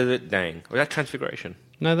 Yeah. Dang. Or is that transfiguration?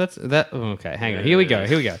 No, that's that. Oh, okay, hang on. Here we go.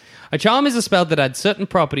 A charm is a spell that adds certain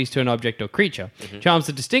properties to an object or creature. Charms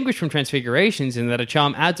are distinguished from transfigurations in that a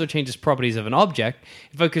charm adds or changes properties of an object.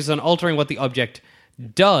 It focuses on altering what the object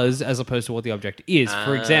does as opposed to what the object is.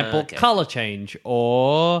 For example, okay. color change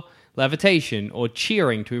or levitation or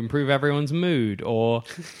cheering to improve everyone's mood or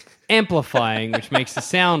amplifying, which makes the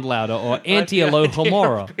sound louder, or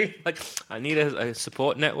anti-alohomora. Like, I need a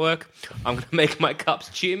support network. I'm going to make my cups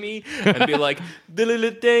cheer me and be like,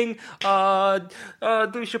 ding,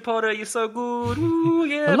 Dusha Potter, you're so good. Ooh,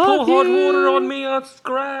 yeah, I pour love hot you. water on me, it's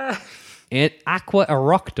great. And Aqua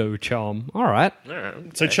Erocto charm. All right.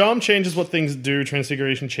 So charm changes what things do.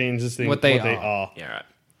 Transfiguration changes things What they are. Yeah, right.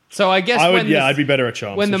 So I guess I'd be better at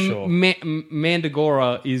charms when for the sure.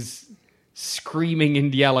 Mandragora is screaming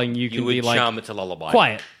and yelling, you You can would be like, charm it to lullaby.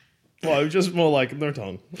 quiet. Well, it was just more like no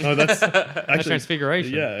tongue. No, that's actually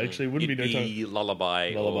Transfiguration. Yeah, actually, it wouldn't You'd be no tongue. be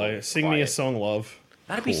lullaby. Lullaby. Or Sing me a quiet. song, love.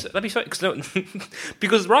 That'd be so. Cause no,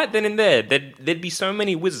 because right then and there, there'd be so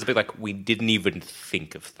many wizards. Be like, we didn't even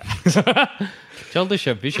think of that. Childish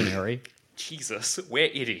visionary. Jesus, we're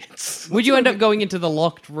idiots. Would you end up going into the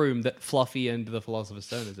locked room that Fluffy and the Philosopher's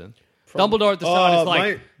Stone is in? Dumbledore at the start is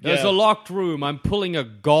like, there's a locked room. I'm pulling a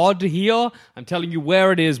god here. I'm telling you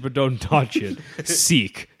where it is, but don't touch it.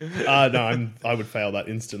 Seek. No, I would fail that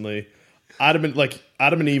instantly. Adam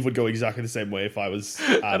and Eve would go exactly the same way if I was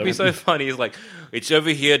Adam. That'd be so funny. It's like, it's over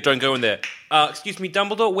here. Don't go in there. Excuse me,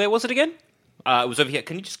 Dumbledore. Where was it again? It was over here.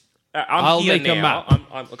 Can you just? I'll here make a now.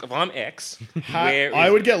 map. Look, if I'm X, where is I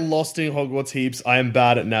would it? get lost in Hogwarts heaps. I am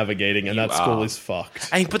bad at navigating, and that school are. is fucked.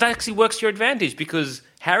 But that actually works to your advantage because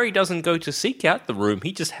Harry doesn't go to seek out the room;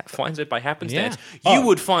 he just finds it by happenstance. Yeah. You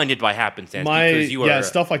would find it by happenstance because you are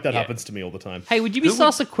stuff like that happens to me all the time. Hey, would you be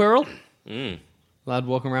sus a Quirrell? Lad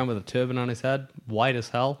walking around with a turban on his head, white as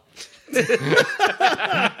hell.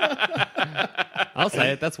 I'll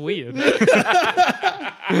say it. That's weird.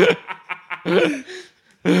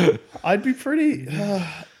 I'd be pretty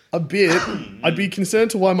a bit. I'd be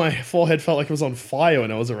concerned to why my forehead felt like it was on fire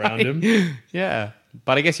when I was around him. Yeah.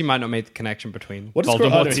 But I guess you might not make the connection between What is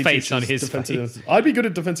Quirrell? Voldemort's He face teaches on his defense face. against- I'd be good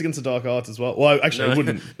at defense against the dark arts as well. Well, actually, I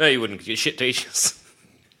wouldn't. No, you wouldn't. You're shit teachers.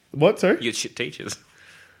 What? Sorry. You're shit teachers.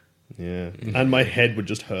 Yeah, and my head would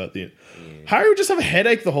just hurt. Harry would just have a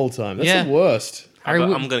headache the whole time. That's Yeah. the worst. Harry I'm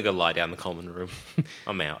would- going to go lie down in the common room.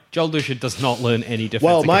 I'm out. Joel Dusha does not learn any defense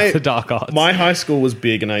Well, against the dark arts. my high school was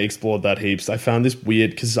big, and I explored that heaps. I found this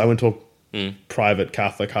weird because I went to a private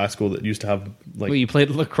Catholic high school that used to have like. Well, you played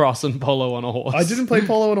lacrosse and polo on a horse. I didn't play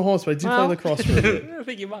polo on a horse, but I did play lacrosse for a bit. I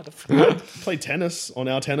think you might have. Played tennis on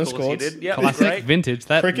our tennis Of course you courts. did. Yeah, Classic, great. vintage.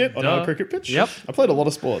 That Cricket on our duh. cricket pitch. Yep. I played a lot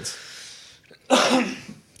of sports.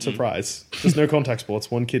 Surprise. Just no contact sports.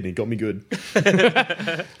 One kidney got me good.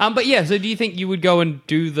 But yeah, so do you think you would go and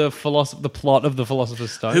do the plot of the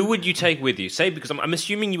Philosopher's Stone? Who would you take with you? Say, because I'm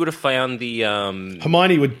assuming you would have found the.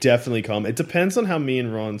 Hermione would definitely come. It depends on how me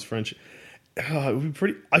and Ron's friendship. It would be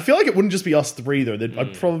pretty. I feel like it wouldn't just be us three though.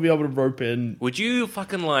 I'd probably be able to rope in. Would you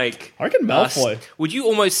fucking like? I reckon Malfoy. Would you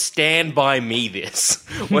almost stand by me this,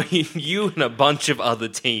 where you and a bunch of other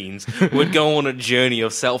teens would go on a journey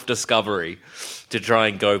of self-discovery to try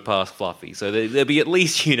and go past Fluffy? So there'd be at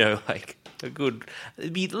least like there'd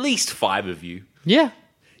be at least 5 of you. Yeah.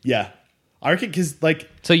 Yeah, I reckon because like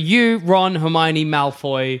So you, Ron, Hermione,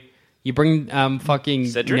 Malfoy, you bring fucking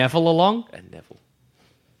Cedric? Neville along? And Neville.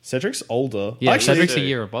 Cedric's older. Yeah, Actually, Cedric's a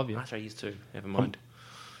year above you. That's right, he's 2. Never mind.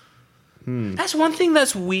 That's one thing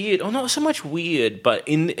that's weird, or not so much weird, but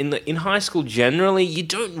in high school generally, you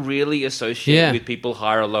don't really associate with people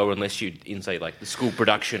higher or lower unless you in say like the school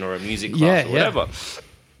production or a music class or whatever.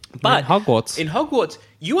 But in Hogwarts,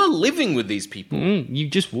 you are living with these people. You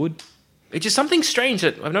just would. It's just something strange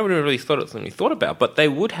that I've never really thought about. But they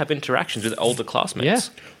would have interactions with older classmates.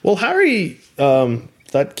 Yeah. Well, Harry,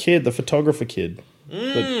 that kid, the photographer kid,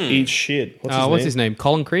 that eats shit. What's his name?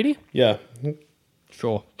 Colin Creedy? Yeah.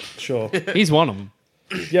 Sure. He's one of them.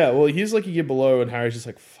 Yeah, well, he's like a year below, and Harry's just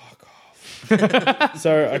like, fuck off.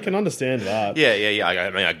 So I can understand that. Yeah. I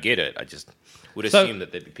mean, I get it. I just would assume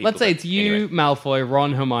that there'd be people. Let's say it's you, anyway. Malfoy,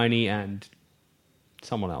 Ron, Hermione, and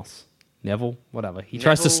someone else. Neville, whatever. He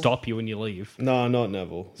tries to stop you when you leave. No, not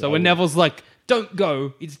Neville. So when Neville's like, don't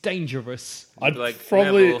go, it's dangerous. I'd like,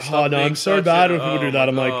 probably... Neville, stop no, I'm being so such bad a- when people do that.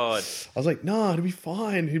 I'm my like... God. I was like, no, it'll be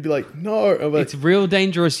fine. He'd be like, no. I'm like, It's real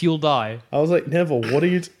dangerous, you'll die. I was like, Neville, what are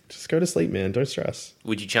you... Just go to sleep, man. Don't stress.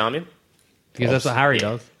 Would you charm him? Because that's what Harry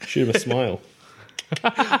does. Shoot him a smile.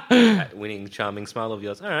 That winning, charming smile of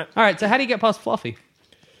yours. All right. All right, so how do you get past Fluffy?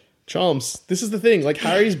 Charms. This is the thing. Like,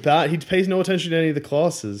 Harry's bad. He pays no attention to any of the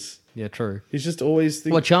classes. Yeah, true. He's just always...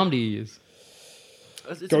 thinking, What charm do you use?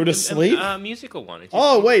 It's Go to sleep? A musical one. It's just-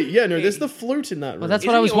 oh, wait. Yeah, no, there's the flute in that room. Well, that's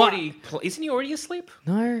what I was already. Isn't he already asleep?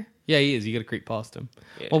 No. Yeah, he is. You got to creep past him.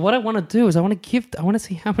 Yeah. Well, what I want to do is I want to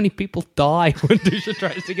see how many people die when Dusha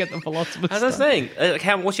tries to get the Philosopher's As I was Stone.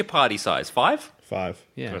 saying, what's your party size? 5? 5.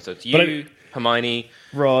 Yeah. So it's But you, Hermione,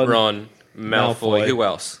 Ron, Malfoy. Who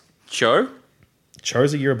else? Cho?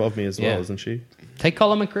 Cho's a year above me as well, Yeah. isn't she? Take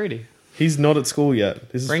Colin McCready. He's not at school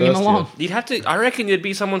yet. This is Bring him first along. You'd have to. I reckon it'd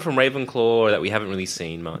be someone from Ravenclaw that we haven't really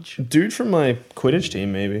seen much, year. Dude from my Quidditch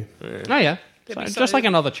team, maybe. Oh, yeah. So, just like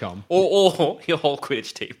another chum. or your whole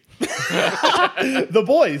Quidditch team. The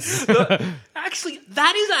boys. Actually,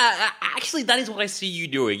 that is what I see you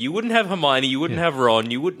doing. You wouldn't have Hermione. You wouldn't have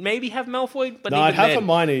Ron. You would maybe have Malfoy, but No, even I'd have then,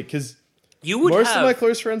 Hermione because You would most have, of my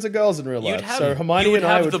close friends are girls in real you'd life. have, So Hermione you would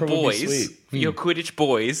and I have would the probably boys, be sweet. your Quidditch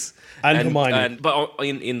boys, And Hermione. but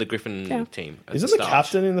in the Griffin team. at Isn't the start.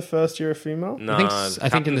 captain in the first year a female? No, I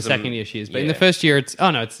think in the captain's second year she is, but in yeah. the first year it's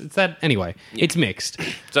that anyway. It's mixed.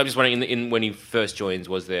 So I'm just wondering, when he first joins,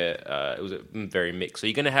 was there? It was very mixed. So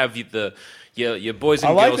you're going to have your boys and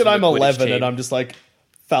I like girls that from I'm the Quidditch 11 team. and I'm just like,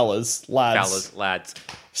 fellas, lads. lads.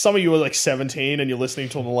 Some of you are like 17 and you're listening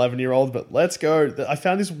to an 11-year-old, but let's go. I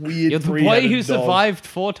found this weird You're the boy three-headed who dog. survived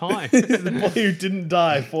 4 times. The boy who didn't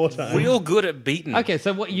die 4 times. Real good at beating. Okay,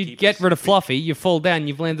 so what you get rid of Fluffy, you fall down,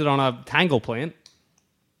 you've landed on a tangle plant.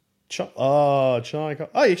 Charm. Oh,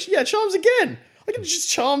 yeah, charms again. I can just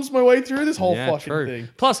charms my way through this whole fucking thing.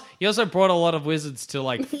 Plus, you also brought a lot of wizards to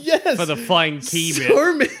like Yes. for the flying key bit.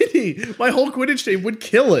 So many. My whole Quidditch team would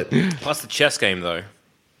kill it. Plus the chess game, though.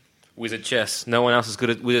 Wizard chess. No one else is good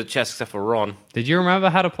at wizard chess except for Ron. Did you remember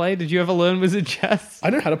how to play? Did you ever learn wizard chess? I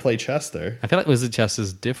know how to play chess though. I feel like wizard chess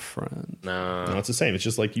is different. No. No, it's the same. It's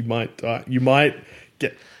just like you might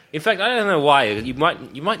get. In fact, I don't know why. You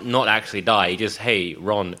might not actually die. You just, hey,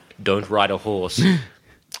 Ron, don't ride a horse.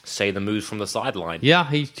 Say the moves from the sideline. Yeah,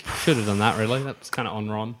 he should have done that. Really, that's kind of on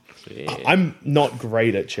Ron. I'm not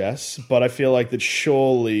great at chess, but I feel like that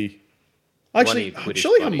surely. Actually, Quidditch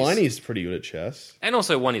surely buddies. Hermione's pretty good at chess. And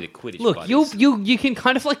also one of the Quidditch Look, buddies. you can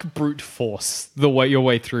kind of like brute force your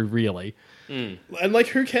way through. Really, And like,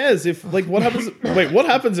 who cares if like what happens? Wait, what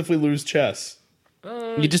happens if we lose chess?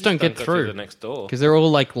 you just don't get go through the next door. because they're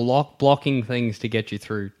all like blocking things to get you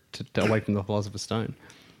through to away from the Philosopher's Stone.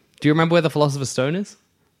 Do you remember where the Philosopher's Stone is?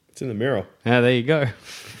 It's in the mirror. Yeah, there you go.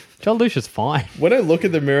 John Lucia's fine. When I look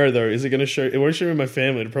at the mirror, though, is it going to show? It won't show me my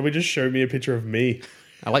family. It'll probably just show me a picture of me.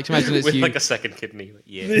 I like to imagine it's With you. like a second kidney.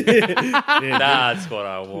 Yeah. That's what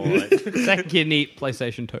I want. Second kidney,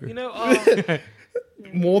 PlayStation 2. You know,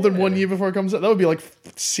 More than 1 year before it comes out. That would be like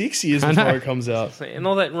 6 years before it comes out. and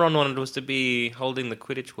all that Ron wanted was to be holding the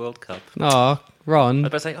Quidditch World Cup. Oh, Ron. I was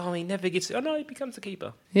about to say, oh, he never gets. Oh no, he becomes the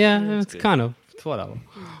keeper. Yeah, it's kind of. It's whatever.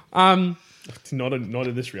 It's not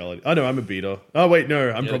in this reality. Oh no, I'm a beater. Oh wait,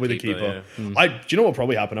 no, I'm You're probably the the keeper, keeper. Do you know what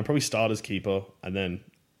probably happened? I'd probably start as keeper and then.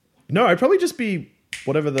 No, I'd probably just be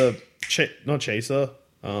whatever the not chaser.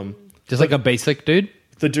 Just like a basic dude.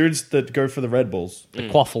 The dudes that go for the Red Bulls. The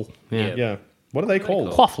quaffle. Yeah. Yeah. What are they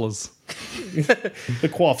called? Quafflers. The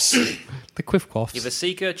quaffs. The quiff quaffs. You're the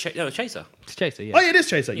seeker, chaser. It's Chaser, yeah. Oh, yeah, it is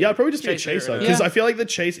chaser. Yeah, I'd probably just be a Chaser, chaser right. because Yeah. I feel like the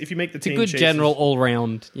chase. If you make the It's a team good chasers- general all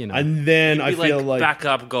round, you know. and then I Be feel like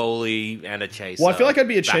backup goalie and a chaser. well, I feel like I'd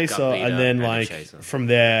be a backup chaser, beater and then a like chaser. from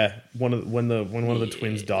there, when one of the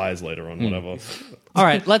twins dies later on, whatever. All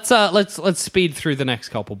right, let's speed through the next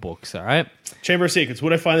couple books, all right? Chamber of Secrets.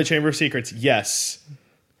 Would I find the Chamber of Secrets? Yes.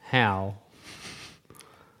 How?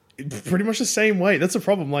 pretty much the same way. That's the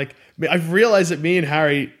problem. Like, I've realized that me and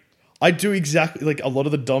Harry, I do exactly like a lot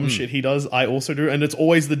of the dumb shit he does. I also do, and it's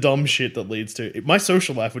always the dumb shit that leads to my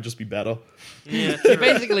social life would just be better. Yeah, You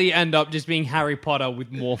basically end up just being Harry Potter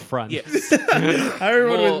with more friends. yes. Harry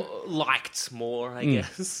More liked more, I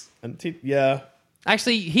guess. yeah.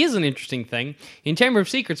 Actually, here's an interesting thing. In Chamber of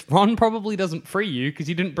Secrets, Ron probably doesn't free you because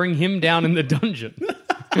you didn't bring him down in the dungeon.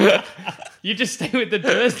 You just stay with the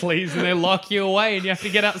Dursleys and they lock you away and you have to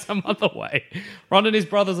get out some other way. Ron and his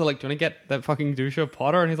brothers are like, do you want to get that fucking douche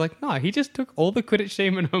Potter? And he's like, no, he just took all the Quidditch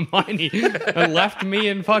team and Hermione and left me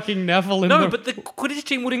and fucking Neville in No, the... but the Quidditch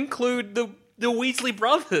team would include the Weasley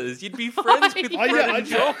brothers. You'd be friends with Oh, Fred yeah, and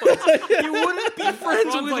George. You wouldn't be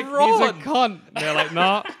friends Ron's with like, Ron. he's a cunt. They're like,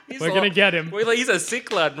 nah, we're going to get him. We're like, he's a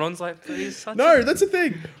sick lad. And Ron's like, but he's such No, that's the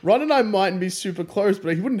thing. Ron and I mightn't be super close,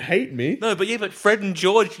 but he wouldn't hate me. No, but Fred and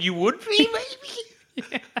George, you would be,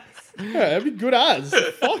 maybe? Yeah, that'd be good as.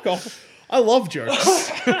 Fuck off. I love jokes.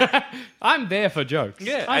 I'm there for jokes.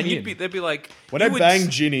 Yeah, I'm and in. they'd be like... When you I would bang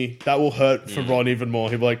Ginny, that will hurt for Ron even more.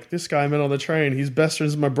 He'll be like, this guy I met on the train, he's best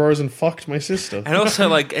friends with my bros and fucked my sister. And also,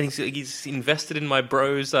 like, and he's invested in my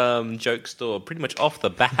bro's joke store pretty much off the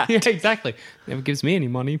bat. Yeah, exactly. Never gives me any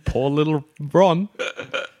money. Poor little Ron.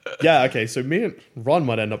 Yeah, okay, so me and Ron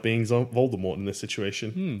might end up being Voldemort in this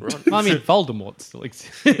situation. Well, I mean, Voldemort still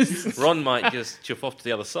exists. Ron might just chuff off to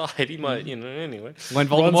the other side. He might, anyway. When Ron's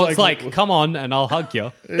Voldemort's like, like, come on, and I'll hug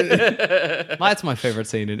you. That's my favorite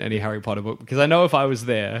scene in any Harry Potter book, because I know if I was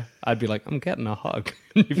there, I'd be like, I'm getting a hug.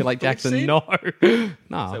 You'd be like, Jackson, scene? no.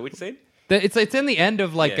 No. So which scene? It's in the end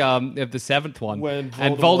of Yeah. of the seventh one, When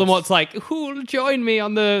and Voldemort's like, "Who'll join me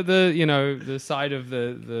on the side of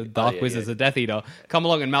the Dark yeah, Wizards, yeah. the Death Eater? Come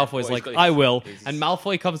along." And Malfoy's Well, like, he's got "I his- will." his- And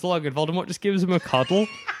Malfoy comes along, and Voldemort just gives him a cuddle.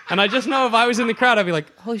 And I just know if I was in the crowd, I'd be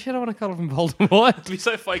like, "Holy shit, I want to cuddle from Voldemort." It'd be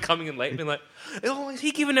so funny coming in late and being like, oh, is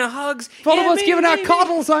he giving out hugs? Voldemort's Yeah, giving out me.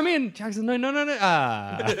 cuddles. I'm in. Jackson, no.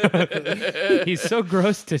 Ah, he's so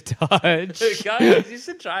gross to touch. Guys, you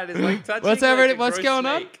should try it. It's like touching What's like a what's gross going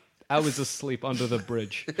on? snake. I was asleep under the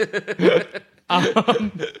bridge.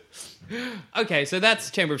 Okay, so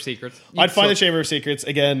that's Chamber of Secrets. I'd find the Chamber of Secrets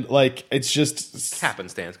again. Like it's just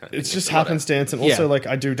Happenstance kind of It's thing. just a lot of- happenstance, and also Yeah. like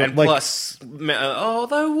I do And like. plus,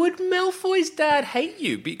 although would Malfoy's dad hate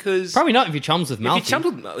you? Because Probably not if you chums with if you Malfoy.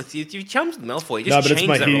 chums with Malfoy, it No, just but it's changes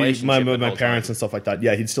my that relationship. my the whole parents time. and stuff like that.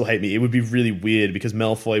 Yeah, he'd still hate me. It would be really weird because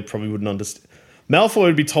Malfoy probably wouldn't understand. Malfoy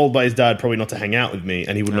would be told by his dad probably not to hang out with me,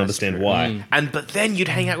 and he wouldn't understand true. why. But then you'd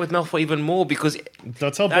hang out with Malfoy even more because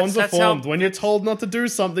That's how bonds are that's how- formed. When you're told not to do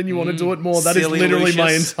something, you want to do it more. That is Silly literally my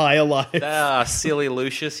Lucius. entire life. silly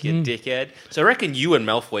Lucius, you dickhead. So I reckon you and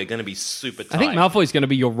Malfoy are going to be super tight. I think Malfoy's going to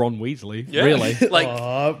be your Ron Weasley. Yeah. Really. like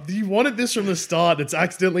You wanted this from the start. It's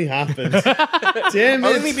accidentally happened. Damn it.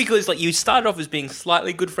 only because like you started off as being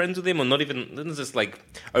slightly good friends with him, or not even just like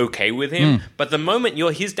okay with him. But the moment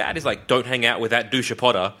his dad is like, don't hang out with that douche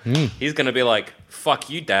Potter, he's going to be like, fuck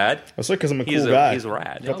you, Dad. Also, because I'm a He's cool guy. He's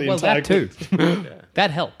rad. Got the Well, entire that too. That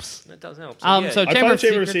helps. That does help. So I Chamber found of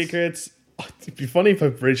Chamber of Secrets. Secrets. It'd be funny if I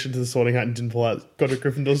reached into the Sorting Hat and didn't pull out, got a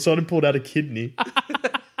Gryffindor sword and pulled out a kidney.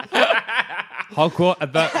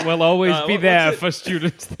 Hogwarts that will always be what's there it? for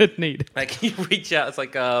students that need. Like you reach out, it's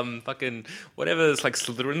like fucking whatever this like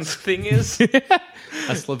Slytherin's thing is.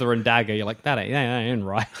 A Slytherin dagger. You're like, that ain't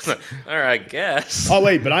right. All right, I guess. Oh,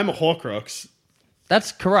 wait, but I'm a Horcrux.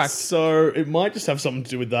 That's correct. So it might just have something to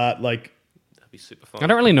do with that. Like, That'd be super fun. I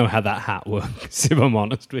don't really know how that hat works, if I'm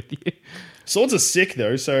honest with you. swords are sick,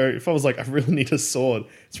 though. So if I was like, I really need a sword,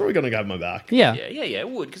 it's probably going to have my back. Yeah. Yeah, it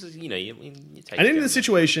would because you take. And it in down. the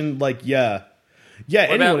situation, like, yeah.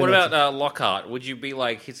 What anyone about Lockhart? Would you be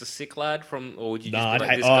like he's a sick lad from, or would you? Nah, just be I'd like,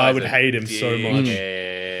 hate- this oh, I guy's would a hate him so much.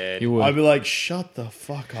 dickhead? You would. I'd be like, shut the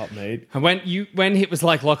fuck up, mate. And when it was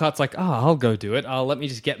like Lockhart's like, oh, I'll go do it. Let me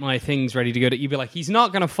just get my things ready to go. You'd be like, he's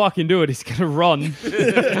not gonna fucking do it. He's gonna run.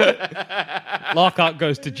 Lockhart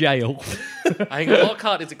goes to jail. I think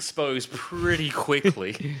Lockhart is exposed pretty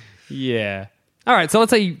quickly. Yeah. All right. So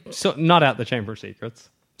let's say you nut out the Chamber of Secrets.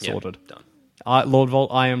 Sorted. Yeah, done. I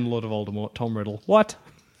am Lord of Voldemort. Tom Riddle. What?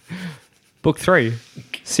 Book 3.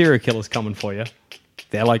 Serial killers coming for you.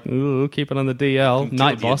 They're like, ooh, keep it on the DL.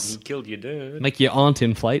 Night boss. Killed your dad. Make your aunt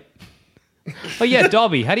inflate. Oh yeah,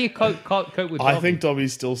 Dobby. How do you cope with Dobby? I think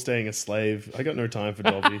Dobby's still staying a slave. I got no time for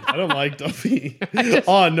Dobby. I don't like Dobby.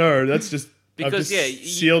 Oh, no, that's just... I've Because, just you-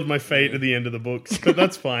 sealed my fate at the end of the books, but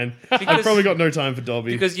that's fine. I've Because- probably got no time for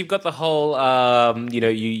Dobby. Because you've got the whole,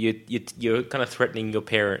 you're kind of threatening your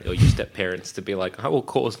parent or your step parents to be like, I will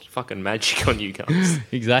cause fucking magic on you guys.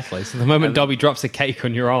 Exactly. So the moment Dobby drops a cake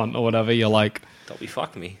on your aunt or whatever, you're like, Dobby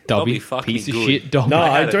fucked me. Dobby, fucked piece me of good. shit, Dobby. No,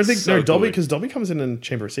 I had don't it think so Dobby, good. because Dobby comes in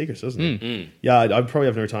Chamber of Secrets, doesn't he? Yeah, I'd probably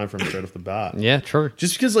have no time for him straight off the bat. Yeah, true.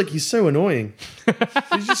 Just because, like, he's so annoying.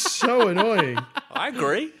 He's just so annoying. I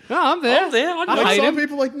agree. No, I'm there. I'm there. I I Like, hate some him.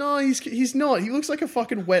 people are like, no, he's not. He looks like a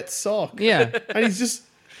fucking wet sock. Yeah. And he's just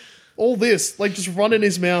all this, like, just running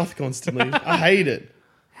his mouth constantly. I hate it.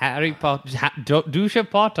 Harry Potter, Dusha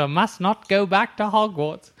Potter must not go back to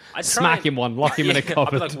Hogwarts. I'd try Smack and- him one, lock him in a I'd be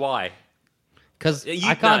cupboard. like, why? Because You-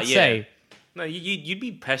 I can't nah, yeah. say. No, you'd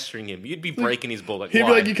be pestering him. You'd be breaking his ball. Like, He'd why?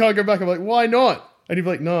 be like, you can't go back. I'm like, why not? And he'd be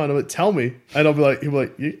like, no. And I'm like, tell me. And I'll be like, he'll be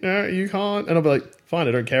like, no, you can't. And I'll be like, fine,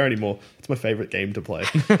 I don't care anymore. It's my favorite game to play.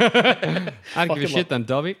 I don't give a Fucking shit then,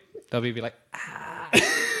 Dobby. Dobby would be like,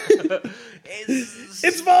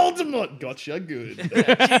 It's Voldemort. Gotcha, good.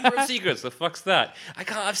 Chamber of Secrets. The fuck's that?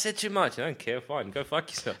 I've said too much. I don't care. Fine, go fuck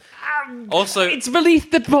yourself. Also, it's beneath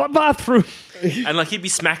the bathroom. and like he'd be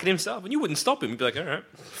smacking himself, and you wouldn't stop him. You'd be like, all right,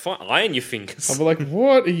 fine, iron your fingers. I'll be like,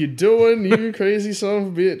 what are you doing, you crazy son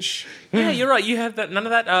of a bitch? Yeah, you're right. You have that. None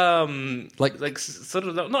of that. Like sort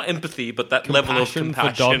of not empathy, but that level of Compassion for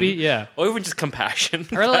compassion. Dobby, yeah. or even just compassion.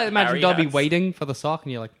 I really like to imagine Harry Dobby has. waiting for the sock,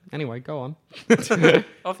 and you're like, anyway, go on.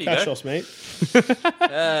 Off you Cash go. off, mate.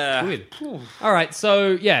 Weird. All right,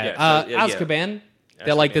 so Yeah, so, yeah. Azkaban.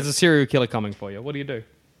 They're like, there's a serial killer coming for you. What do you do?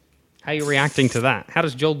 How are you reacting to that? How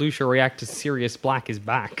does Joel Dusha react to Sirius Black is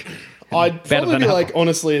back? I'd Better probably than be ever. like,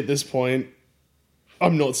 honestly, at this point,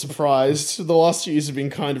 I'm not surprised. The last 2 years have been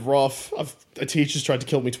kind of rough. A teacher's tried to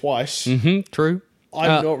kill me twice. True.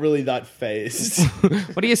 I'm not really that phased.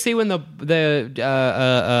 What do you see when the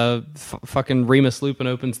fucking Remus Lupin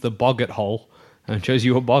opens the boggart hole and shows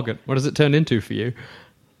you a boggart? What does it turn into for you?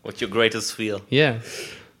 What's your greatest fear? Yeah,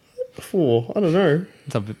 I don't know.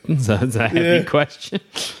 it's a heavy Yeah. question.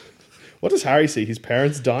 What does Harry see? His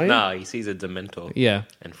parents dying? Nah, he sees a Dementor. Yeah.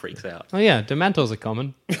 And freaks out. Oh yeah, Dementors are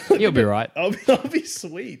common. You'll be right. I'll be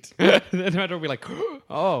sweet. The Dementor will be like,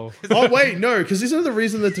 oh. Oh, wait, no, because isn't the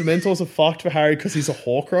reason that Dementors are fucked for Harry because he's a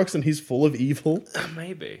Horcrux and he's full of evil?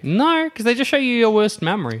 Maybe. No, because they just show you your worst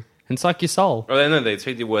memory and suck your soul. Well, no, they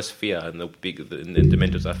say the worst fear, and the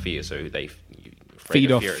Dementors are fear, so they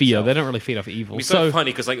Feed off fear. itself. They don't really feed off evil. It'd be so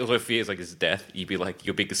funny because like also fear is like his death. You'd be like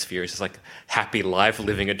your biggest fear is just like happy life,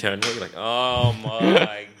 living eternally. You're like, oh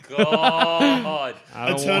my god,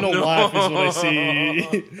 Eternal life is what I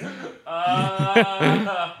see.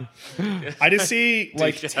 I just see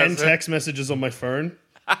like Dusha 10 has it. text messages on my phone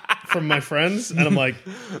from my friends, and I'm like,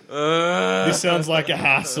 this sounds like a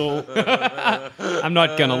hassle. I'm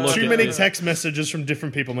not going to look Too at many this. text messages from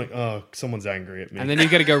different people. I'm like, oh, someone's angry at me. And then you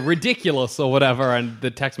got to go ridiculous or whatever, and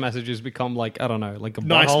the text messages become like, I don't know, like a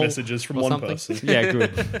Nice butthole messages from or one something. person. Yeah,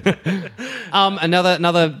 good.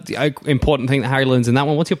 Another important thing that Harry learns in that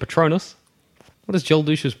one. What's your Patronus? What is Joel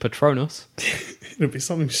Dusha's Patronus? It'll be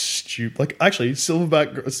something stupid. Like, actually,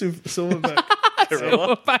 Silverback.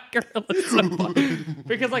 Silverback gorilla is so funny.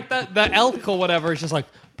 Because like the elk or whatever is just like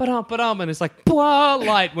ba-dum, and it's like blah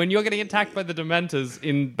light when you're getting attacked by the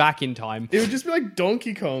Dementors back in time. It would just be like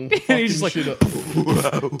Donkey Kong. And he's just like shit up.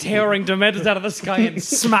 tearing Dementors out of the sky and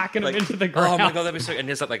smacking them into the oh ground. my god, that'd be so. And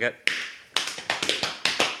there's like a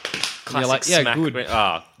classic you're like, yeah, smack. good.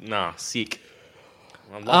 Ah, nah, sick.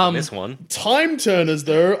 I'm loving this one. Time Turners,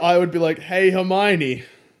 though, I would be like, hey, Hermione.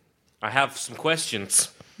 I have some questions.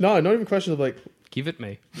 No, not even questions. Like, Give it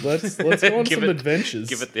me. let's go on Give some it- adventures.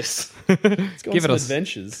 Give it this. Let's go on give it some us.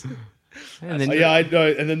 adventures. And then Yeah, I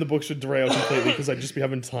know. And then the books would derail completely because I'd just be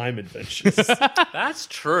having time adventures. That's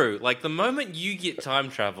true. Like the moment you get time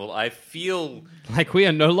travel, I feel like we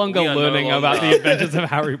are no longer We are no learning about longer- the adventures of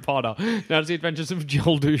Harry Potter. Now it's the adventures of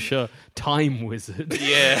Joel Dusha, Time Wizard.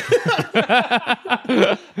 yeah.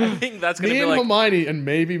 I think that's gonna Me be and like Hermione and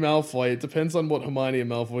maybe Malfoy. It depends on what Hermione and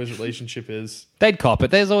Malfoy's relationship is. They'd cop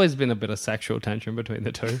it. There's always been a bit of sexual tension between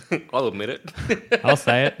the two. I'll admit it. I'll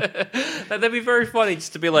say it. That'd be very funny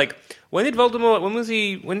just to be like, when did Voldemort?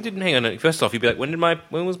 Hang on. First off, you'd be like,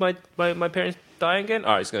 when was my parents dying again?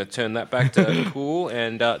 All right, he's going to turn that back to cool,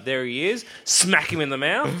 and there he is. Smack him in the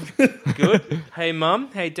mouth. Good. Hey, mum.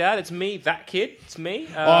 Hey, dad. It's me. That kid. It's me.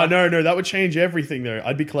 Oh no, that would change everything though.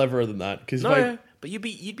 I'd be cleverer than that because No, but you'd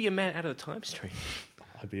be a man out of the time stream.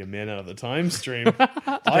 I'd be a man out of the time stream.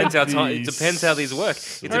 It depends how these work.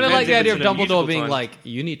 It I really like depends the if idea of it's in a musical Dumbledore being time. like,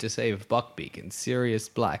 you need to save Buckbeak and Sirius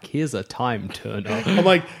Black. Here's a time turner. I'm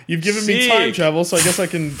like, you've given me time Sick. travel, so I guess I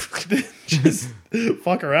can just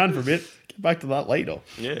fuck around for a bit. Get back to that later.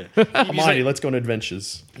 Yeah. Hermione, let's go on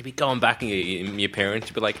adventures. You'd be going back in your parents.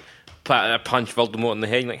 You'd be like, punch Voldemort in the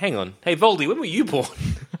head. You're like, hang on. Hey, Voldy, when were you born?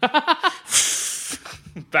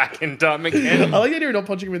 Back in time again. I like the idea of not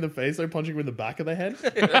punching him in the face, they're punching him in the back of the head.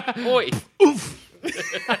 Oi. Oof.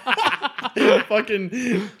 Fucking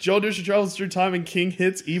Joel Dusha travels through time and King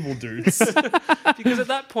hits evil dudes. Because at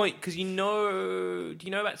that point, do you know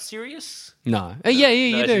about Sirius? No. Yeah,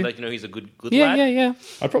 you No, do. Like, he's a good Yeah, lad. yeah.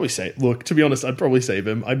 I'd probably say, look, to be honest, I'd probably save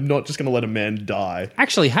him. I'm not just going to let a man die.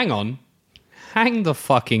 Actually, hang on. Hang the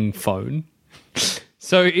fucking phone.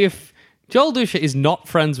 So if Joel Dusha is not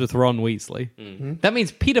friends with Ron Weasley, that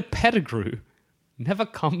means Peter Pettigrew never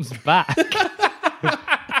comes back.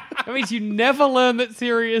 That means you never learn that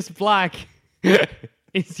Sirius Black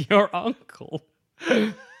is your uncle.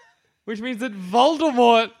 Which means that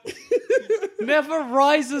Voldemort never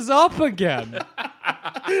rises up again.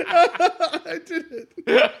 I did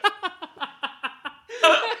it.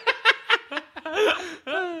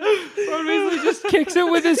 Ron Weasley just kicks it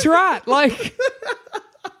with his rat. Like,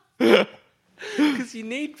 Because you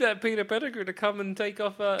need that Peter Pettigrew to come and take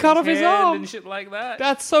off Cut off his hand arm. and shit like that.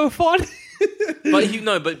 that's so funny.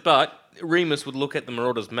 But Remus would look at the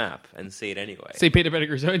Marauder's map and see it anyway. See Peter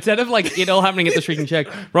Pettigrew. So instead of like it all happening at the Shrieking Shack,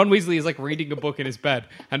 Ron Weasley is like reading a book in his bed,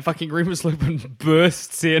 and fucking Remus Lupin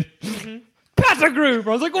bursts in. Pettigrew! I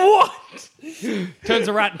was like, what? Turns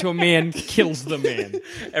a rat into a man, kills the man.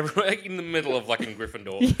 Everyone in the middle of like in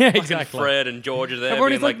Gryffindor. Yeah, Fucking exactly. Fred and George are there. Everyone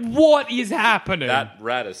being is like, what is happening? that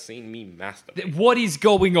rat has seen me masturbate. What is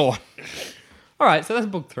going on? All right, so that's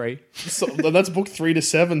book 3. So, that's book 3 to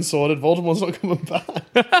 7 sorted. Voldemort's not coming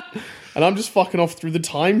back. And I'm just fucking off through the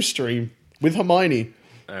time stream with Hermione.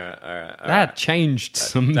 All right. That changed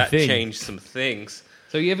some That things. changed some things.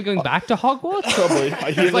 So you ever going back to Hogwarts? Probably.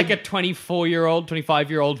 I hear He's like a 24-year-old,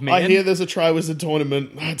 25-year-old man. I hear there's a Triwizard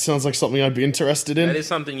tournament. That sounds like something I'd be interested in. That is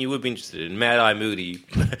something you would be interested in. Mad Eye Moody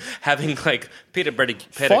having like Peter Pettigrew.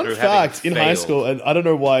 Fun fact, in high failed. school, and I don't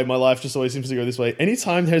know why my life just always seems to go this way,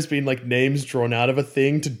 anytime there's been like names drawn out of a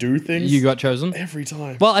thing to do things, You got chosen? every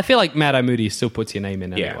time. Well, I feel like Mad Eye Moody still puts your name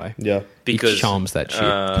in Yeah. anyway. Yeah. because He charms that shit.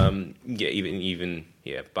 even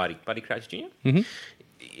Barty Crouch Jr. Mm-hmm.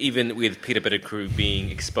 Even with Peter Pettigrew being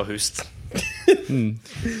exposed,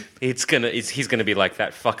 he's gonna be like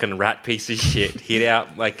that fucking rat piece of shit. Hit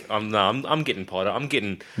out like I'm getting Potter. I'm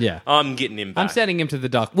getting him back. I'm sending him to the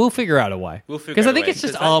dark. We'll figure out a way. We'll figure Because out I think a way, it's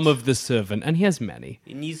just because arm that's- of the servant, and he has many.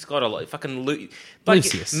 And he's got a lot. Fucking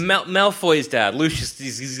Lucius. Malfoy's dad, Lucius,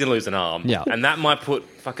 he's gonna lose an arm. Yeah. And that might put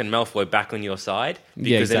fucking Malfoy back on your side because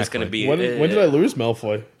Yeah, then it's gonna exactly. be When did I lose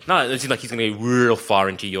Malfoy? No, it's like he's gonna be real far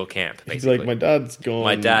into your camp. He's Basically, like, my dad's gone.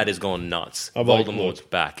 My dad has gone nuts. I'm like, Voldemort's look.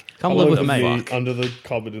 back. Come I live with live me. in the- under the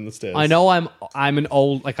cupboard in the stairs. I know I'm an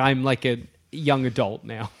old, like I'm like a young adult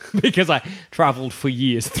now because I travelled for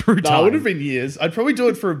years through No, time. it would have been years. I'd probably do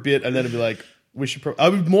it for a bit and then it'd be like, we should I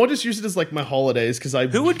would more just use it as like my holidays because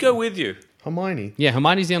Who would go with you? Hermione. Yeah,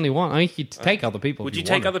 Hermione's the only one. I mean, you could take other people. Would if you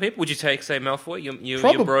take wanted. other people? Would you take, say, Malfoy? Your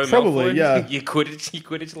Probably- bro probably, Malfoy? yeah. Your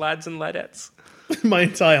Quidditch lads and ladettes? my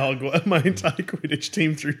entire Quidditch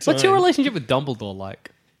team through time. What's your relationship with Dumbledore like?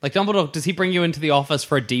 Like Dumbledore, does he bring you into the office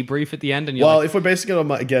for a debrief at the end? And you're Well, like, if we're basing it on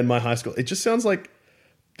my high school, it just sounds like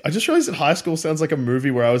I just realized that high school sounds like a movie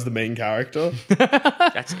where I was the main character.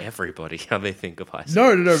 That's everybody, how they think of high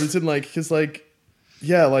school. No, but it's in like, because like,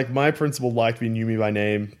 yeah, like my principal liked me, knew me by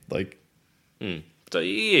name. Like, So,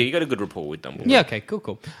 yeah, you got a good rapport with Dumbledore. yeah, okay,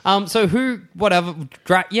 cool. So so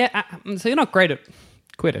you're not great at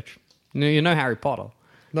Quidditch. No, you're no Harry Potter.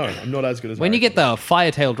 no, I'm not as good as When you Harry get the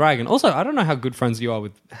Firetail Dragon, also, I don't know how good friends you are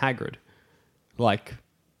with Hagrid. Like,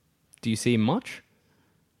 do you see him much?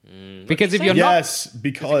 Because if you're Yes,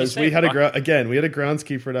 because say we had fuck? we had a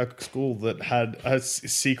groundskeeper at our school that had a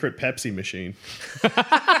secret Pepsi machine.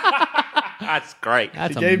 That's great. not,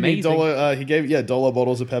 that's He gave amazing. me dollar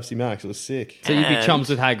bottles of Pepsi Max. It was sick. So you'd be And chums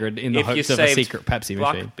with Hagrid in the If you hopes of a saved secret Pepsi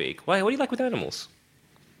machine. Buckbeak. Wait, what do you like with animals?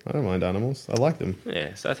 I don't mind animals. I like them.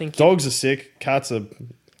 Yeah, so I think Dogs are sick. Cats are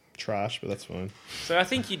trash, but that's fine.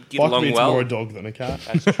 you'd get along Buckbeak's well. more a dog than a cat.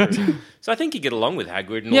 That's true. So I think you get along with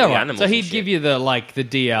Hagrid and Yeah, all the right. animals. So and he'd shit. give you the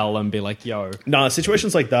DL and be like, "Yo, Nah,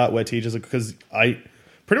 situations like that where teachers are, because I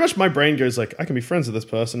pretty much my brain goes like, I can be friends with this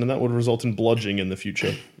person, and that would result in bludgeoning in the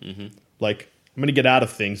future. Like, I'm gonna get out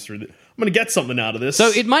of things through. I'm gonna get something out of this. So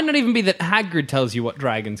it might not even be that Hagrid tells you what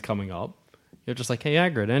dragon's coming up. You're just like, hey,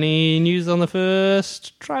 Hagrid, any news on the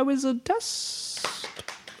first Triwizard test?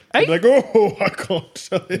 I'm like, oh, I can't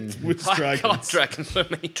tell it with I dragons. can't dragon so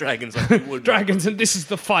many dragons like you would. Dragons, and this is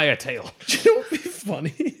the Firetail. Do you know what would be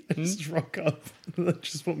funny? I just rock up and then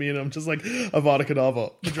just put me in. I'm just like Avada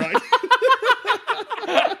Kedavra, the dragon.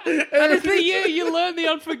 And it's the year you learn the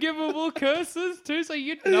unforgivable curses too, so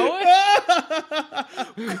you'd know it.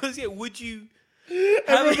 Because would you?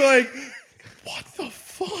 Everyone's like, what the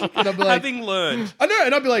fuck? And I'd be like, Having learned, I know,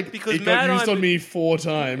 and I'd be like, Because it got Mad used Eye on me 4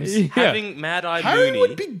 times. having Mad Eye Harry Mooney,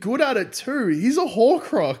 would be good at it too. He's a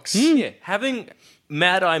Horcrux. yeah, having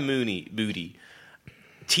Mad Eye Moody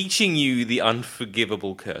teaching you the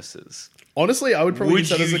unforgivable curses. Honestly, I would probably Would use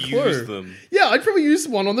that as a you clue. use them? Yeah, I'd probably use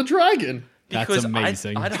one on the dragon. That's Because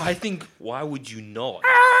amazing. I think, why would you not?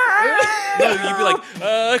 No, you'd be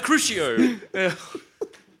like, Crucio.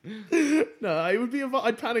 No, I would be.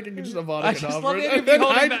 I'd panic and just Avada I just Kedavra love it and if you're then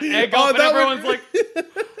holding I'd- the egg Oh, up and that would- everyone's like,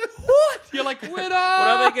 what? You're like, winner! What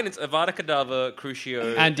are they again? It's Avada Kedavra,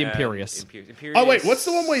 Crucio, And Imperious. Imperious. Oh wait, what's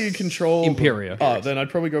the one where you control Imperia. Oh, then I'd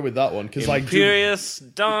probably go with that one because like Imperious,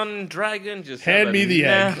 done, dragon, just hand have me a the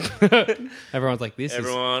egg. Everyone's like, this is...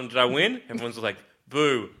 Everyone, did I win? Everyone's like,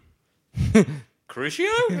 boo. Crucio?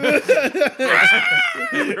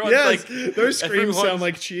 Everyone's Yes, like, those screams everyone's sound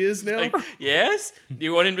like cheers now. like, yes? Do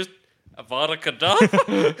you want him to Avada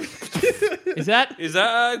Kedavra? Is that... Is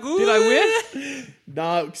that good? Did I win?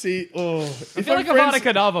 Nah, see, I feel like Avada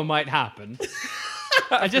Kedavra might happen.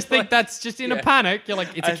 I just think that's just in a panic. You're like,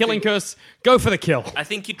 it's a I killing think- curse. Go for the kill. I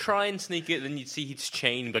think you'd try and sneak it, then you'd see his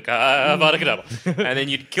chain, like, Avada Kedavra. And then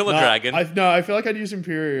you'd kill a dragon. I feel like I'd use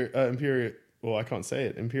Imperia. Well, I can't say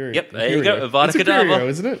it. Imperia. Yep, there you go, Imperio. Avada It's Imperio, Kedavra.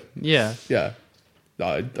 isn't it? Yeah. Yeah.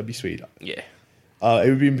 No, that'd be sweet. Yeah. It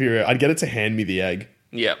would be Imperio. I'd get it to hand me the egg.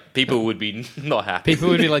 Yeah, people would be not happy. People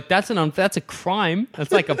would be like, that's a crime.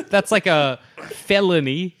 That's like a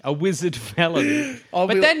felony, a wizard felony. I'll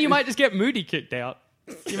But be then like- you might just get Moody kicked out.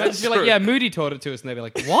 You might just be like, true. yeah, Moody taught it to us. And they'd be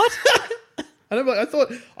like, what?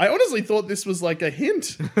 I honestly thought this was like a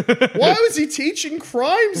hint. Why was he teaching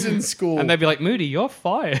crimes in school? And they'd be like, Moody, you're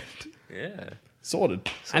fired. Yeah. Sorted.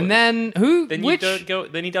 And then who? Then which? you don't go.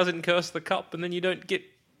 Then he doesn't curse the cup, and then you don't get.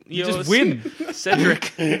 You just win.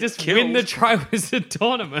 Cedric. Just killed. win the Triwizard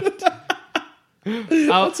tournament.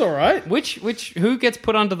 That's all right. Who gets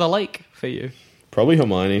put under the lake for you? Probably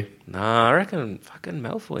Hermione. Nah, I reckon fucking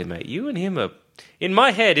Malfoy, mate. You and him are. In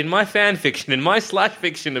my head, in my fan fiction, in my slash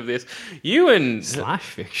fiction of this, you and Slash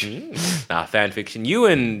fiction. fan fiction. You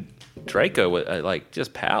and Draco were like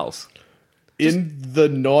just pals. In the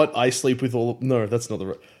not, I sleep with all. No, that's not the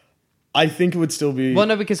right. I think it would still be. Well,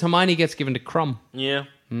 no, because Hermione gets given to Crumb. Yeah.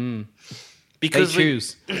 They Because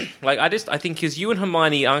choose. I think because you and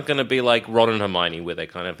Hermione aren't going to be like Ron and Hermione, where they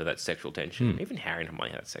kind of have that sexual tension. Even Harry and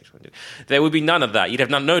Hermione have that sexual tension. There would be none of that. You'd have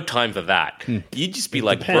no time for that. You'd just be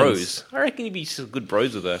like depends. bros. I reckon you'd be just good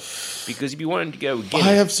bros with her because you'd be wanting to go again.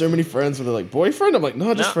 I have so many friends where they're like boyfriend. I'm like,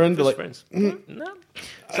 no, just friend. They're like, friends. No.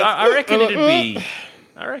 So I reckon it'd be.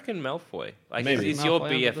 I reckon Malfoy. Like Maybe. he's your Malfoy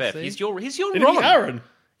under the BFF. sea? He's your it'd be Ron. Aaron.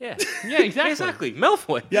 Yeah. Yeah, exactly. Exactly.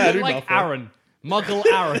 Malfoy. Yeah, it'd be Like Malfoy. Aaron. Muggle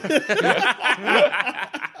Aaron.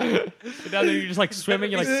 Down there, you're just like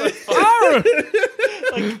swimming. You're like, Aaron!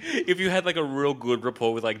 If you had like a real good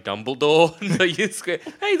rapport with like Dumbledore, so you just go,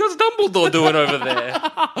 hey, what's Dumbledore doing over there?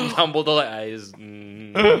 And Dumbledore,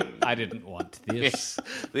 like, I didn't want this.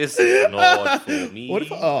 this is not for me. What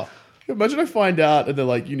if? Imagine I find out and they're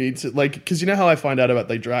like, you need to like, because you know how I find out about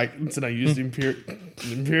the dragons and I used the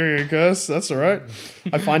Imperial curse. That's all right.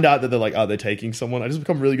 I find out that they're like, they're taking someone. I just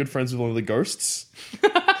become really good friends with one of the ghosts.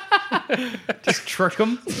 Just trick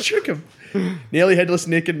them. Trick him. Nearly headless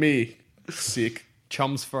Nick and me. Sick.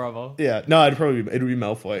 Chums forever. Yeah. No, it would be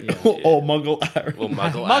Malfoy or Muggle Aaron. Well,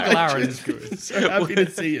 Muggle Muggle Aaron. Aaron is good. So happy to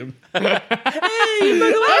see him. Hey,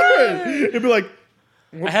 Muggle Aaron. It'd be like,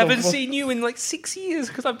 I haven't seen you in like 6 years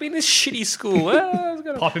because I've been in this shitty school. I was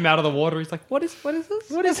gonna... Pop him out of the water. He's like, what is this?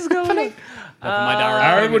 What is this going on? Never mind,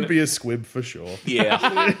 Aaron would be a squib for sure. Yeah.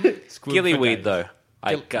 Gillyweed, days.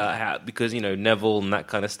 though. Because, Neville and that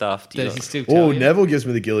kind of stuff. Do you Does know? he still tell Oh, you? Neville gives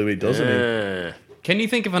me the gillyweed, doesn't he? Can you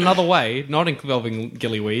think of another way, not involving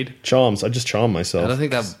gillyweed? Charms. I just charm I myself. don't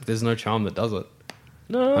think that there's no charm that does it.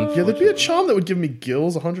 No. Yeah, there'd be a charm that would give me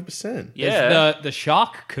gills 100%. Yeah. There's the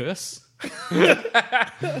shark curse. Yeah,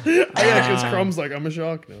 because Crumb's like, I'm a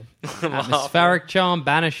shark now. Atmospheric charm,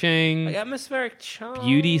 banishing, Atmospheric charm.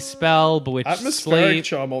 beauty spell, bewitched Atmospheric sleep,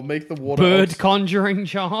 charm. I'll make the water. bird conjuring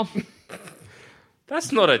charm,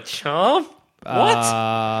 That's not a charm.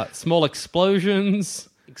 What? small explosions,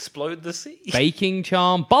 Explode the sea. baking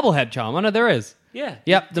charm, bobblehead charm. I know there is. Yeah.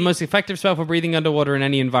 Yep, the most effective spell for breathing underwater in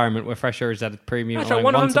any environment where fresh air is at a premium, That's right, allowing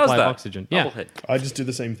one of one them does supply that. of oxygen. Yeah, Bubblehead. I just do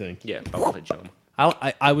the same thing. Yeah, bubblehead charm.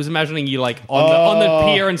 I was imagining you like on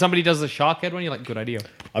the pier and somebody does the shark head one. You're like, good idea.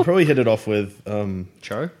 I probably hit it off with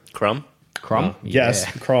Cho? Crumb. Crumb? yes,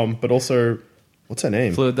 Crumb, but also what's her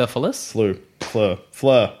name? Fluidiphilus? Flu.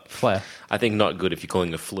 Fleur. Flare. I think not good if you're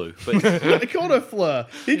calling her flu. But I called her Fleur.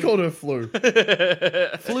 He called her Flu.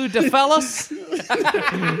 Flu de fellas.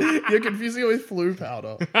 You're confusing it with flu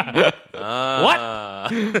powder. What?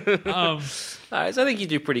 Alright, so I think you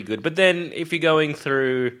do pretty good. But then if you're going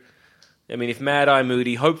through, I mean, if Mad Eye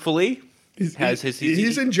Moody, hopefully, He's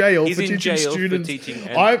in jail he's for in teaching jail students. For teaching,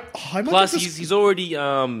 and I might plus, have to- he's already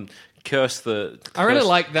cursed the. I really cursed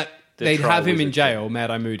like that the they'd trial have him in wizard jail, Mad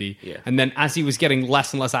Eye Moody, Yeah. and then as he was getting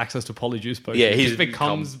less and less access to Polyjuice potions, Yeah, he he's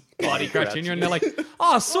becomes Barty Crouch Crouch. Jr., and they're like,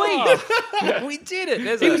 "Oh, sweet, we did it.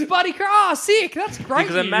 There's he was Barty Crouch. Oh, sick, that's great."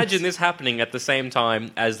 Because imagine this happening at the same time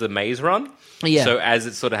as the Maze Run. Yeah. So as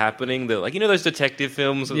it's sort of happening, they're like, you know those detective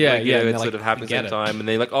films? Yeah, like, yeah, and it's they're sort like, of happening at the "Get same it." time. And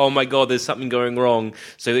they're like, oh my god, there's something going wrong.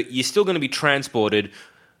 So you're still going to be transported.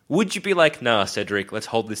 Would you be like, nah, Cedric, let's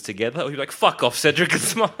hold this together? Or you'd be like, fuck off, Cedric,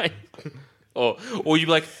 it's mine. or you'd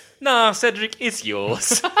be like, nah, Cedric, it's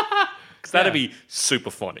yours. Because that'd be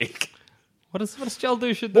super funny. What does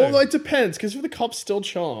Jaldu should do? Well, it depends, because if the cop's still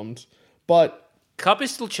charmed, but Cup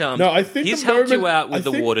is still charmed. No, I think he's the helped you moment- out with I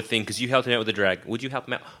the think- water thing because you helped him out with the dragon. Would you help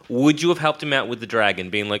him out? Would you have helped him out with the dragon,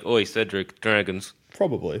 being like, "Oi, Cedric, dragons"?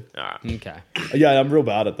 probably. Ah. Okay. Yeah, I'm real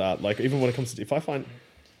bad at that. Like, even when it comes to... If I find...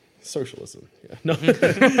 Socialism. Yeah. No.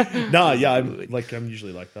 Nah, yeah, I'm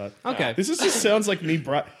usually like that. Okay. This just sounds like me,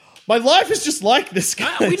 My life is just like this,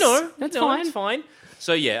 guys. We know. That's No, fine. It's fine.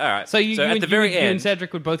 So yeah, all right. So you, at the very you and end,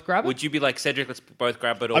 Cedric would both grab it? would you be like, Cedric, let's both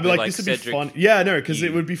grab it, or I'd be like, this would be Cedric, fun. Yeah, no, because you-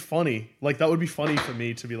 it would be funny. Like, that would be funny for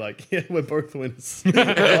me to be like, yeah, we're both winners.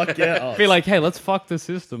 Fuck yeah, us. Be like, hey, let's fuck the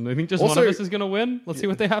system. I think just one Also- of us is going to win. Let's see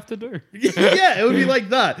what they have to do. Yeah, it would be like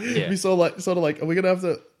that. Yeah. It'd be sort of like, are we gonna have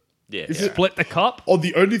to? yeah, Is yeah. it- Split the cup. Oh,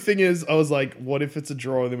 the only thing is, I was like, what if it's a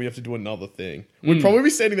draw and then we have to do another thing? We'd probably be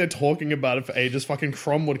standing there talking about it for ages. Fucking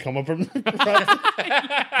Crom would come up and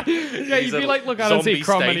Yeah, you'd a be like, look, I don't see zombie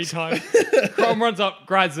Crom state. anytime. Crom runs up,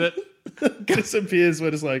 grabs it. disappears.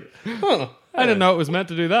 We're just like, huh. I didn't know it was meant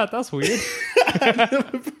to do that. That's weird.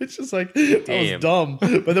 It's just like, that Damn. was dumb.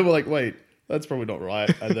 But then we're like, wait, that's probably not right.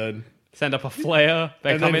 And then Send up a flare.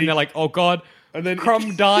 They And come then in, he- they're like, oh god. and then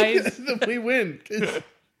Crom dies. then we win. 'Cause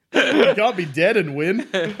you can't be dead and win.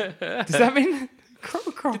 Does that mean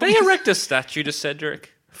Crom? Did they erect a statue to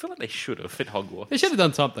Cedric? I feel like they should have at Hogwarts. They should have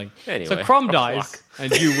done something. Anyway, so Crom oh, dies, fuck.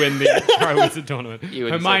 and you win the Trial Wizard tournament. You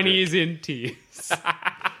and Hermione Cedric. is in tears.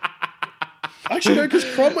 Actually, no, because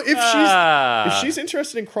Crom, Ah. if she's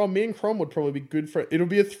interested in Crom, me and Crom would probably be good for it. It'll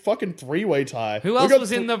be a fucking three-way tie. Who We else got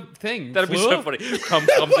was in the thing? That'd be Fleur? so funny. Crum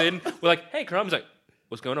comes in. We're like, hey, Crum's like,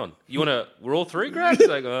 what's going on? You want to, we're all three grab? He's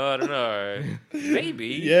like, oh, I don't know. Maybe.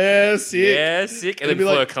 Yeah, sick. Yeah, sick. And then It'd be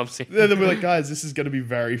Fleur like- comes in. Then we're like, guys, this is going to be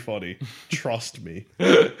very funny. Trust me.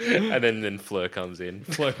 And then Fleur comes in.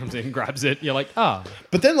 Fleur comes in, grabs it. You're like, ah.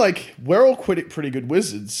 But then, like, we're all pretty good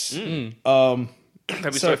wizards.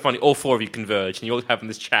 That'd be so funny. All four of you converge and you're all having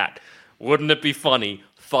this chat. Wouldn't it be funny?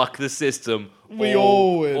 Fuck the system. We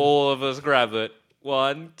all win. All of us grab it.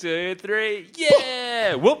 1, 2, 3.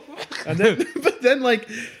 Yeah! Whoop! And then, but then, like,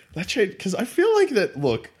 that shit, because I feel like that,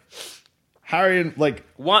 look, Harry and, like,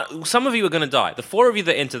 Some of you are going to die. The four of you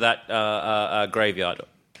that enter that graveyard.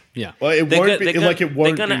 Yeah. well, it won't be, like, it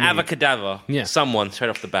won't They're going to be me. avacadabra Yeah. someone straight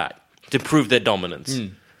off the bat to prove their dominance.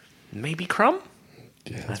 Maybe Crumb?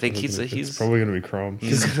 I think he's It's probably going to be Crom.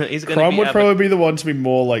 he's gonna Crom be would probably be the one to be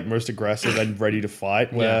more, like, most aggressive and ready to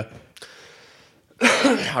fight, where,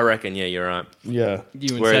 I reckon, yeah, you're right. yeah.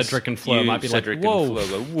 You and Whereas Cedric and Fleur you, might be Cedric like, whoa. and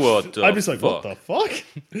Fleur go, what the I'd be like, fuck? what the fuck?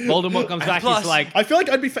 Voldemort comes back, plus- he's like, I feel like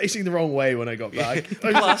I'd be facing the wrong way when I got back.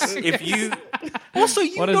 Plus, if you... Also,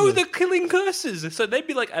 you What is know this? the killing curses. So they'd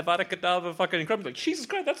be like, Avada Kedavra, fucking Crumb. Like, Jesus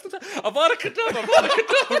Christ, that's the... Avada Kedavra, Avada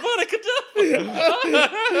Kedavra, Avada Kedavra.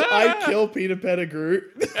 I kill Peter Pettigrew.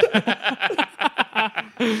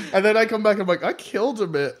 And then I come back and I'm like, I killed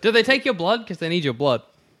him. do they take your blood? Because they need your blood.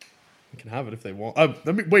 They can have it if they want.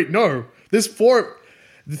 Wait, no. There's four.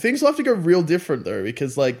 The things will have to go real different though,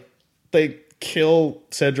 because like they kill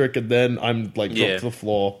Cedric and then I'm like dropped Yeah. to the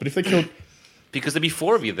floor. But if they killed, Because there'd be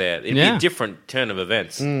four of you there. It'd be Yeah. a different turn of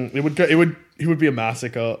events. it would be a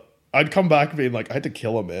massacre. I'd come back being like, I had to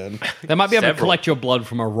kill a man. They might be able to Several. collect your blood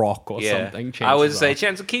from a rock or something. I would chances say are.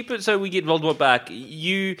 chance to keep it so we get Voldemort back.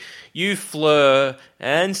 You, Fleur,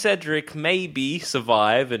 and Cedric maybe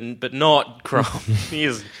survive, but not Crumb.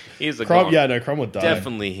 he's a Crom, gone. yeah, no, Crom would die.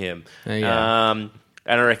 Definitely him. Yeah. And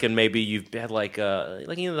I reckon maybe you've had like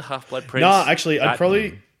the Half Blood Prince. Nah, actually, I'd That-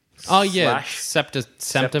 probably. Oh, yeah. Slash.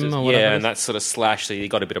 Septum or whatever. Yeah, it and is. that sort of slash. So you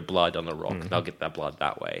got a bit of blood on the rock. They'll get that blood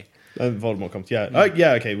that way. And Voldemort comes. Yeah.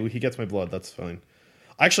 Yeah, okay. Well, he gets my blood. That's fine.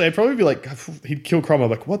 Actually, I'd probably be like, he'd kill Crom. I'm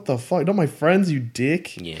like, what the fuck? Not my friends, you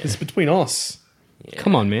dick. Yeah. It's between us.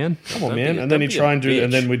 Come on, man. Come on, Don't man. be- And then don't he'd be try a and do, and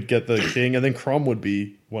bitch. then we'd get the king, and then Crom would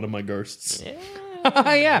be one of my ghosts.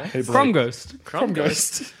 Yeah, Crom Ghost. Crom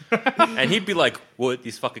ghost. And he'd be like, "What?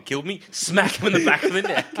 This fucker killed me!" Smack him in the back of the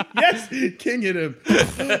neck. Yes, king hit him.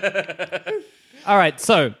 All right,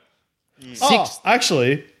 so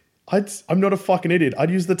Actually, I'm not a fucking idiot.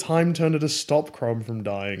 I'd use the time turner to stop Crom from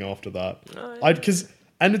dying after that.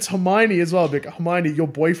 And it's Hermione as well. Like, Hermione, your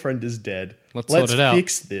boyfriend is dead. Let's sort it out.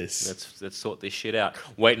 fix this. Let's sort this shit out.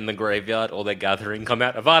 Wait in the graveyard, all they're gathering, come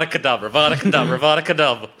out. Avada Kedavra, Avada Kedavra, Avada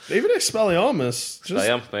Kedavra. Even Expelliarmus. Just,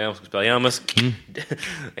 Expelliarmus.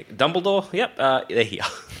 Dumbledore, yep, they're here.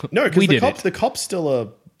 no, We because did it. the cop's still a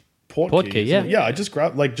port Port key. key, isn't yeah. it? Yeah, I just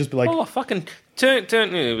grab, just be like, Oh, fucking turn,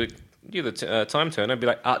 do the time turner, be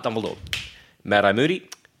like, Dumbledore. Mad-Eye Moody,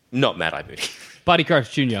 not Mad-Eye Moody. Barty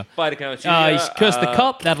Crouch Jr. Barty Crouch Jr. He's cursed the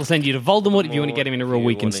cop. That'll send you to Voldemort if you want to get him in a real If you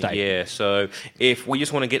weakened wanna- state. Yeah, so if we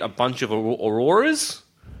just want to get a bunch of auroras,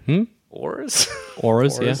 auras,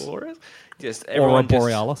 Auras, yeah. auras, just Aurora everyone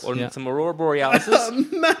Borealis, or yeah. some Aurora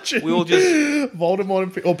Borealises. imagine We all just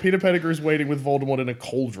Voldemort or Peter Pettigrew's waiting with Voldemort in a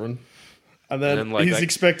cauldron. And then, And then, he's like-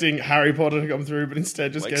 expecting Harry Potter to come through, but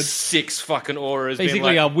instead just like gets... 6 fucking auras. being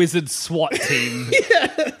Basically, like, a wizard SWAT team.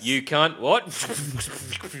 you can't what?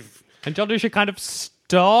 And John Dusha kind of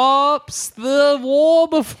stops the war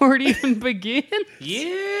before it even begins. Yeah.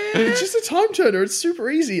 It's just a time turner. It's super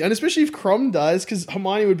easy. And especially if Crom dies, because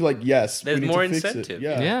Hermione would be like, yes, There's we need more to fix incentive.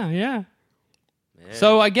 It. Yeah.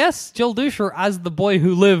 So I guess Jill Dusha, as the boy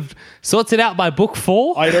who lived, sorts it out by book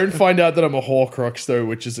 4. I don't find out that I'm a Horcrux, though,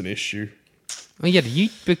 which is an issue. Oh, yeah, do you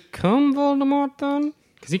become Voldemort then?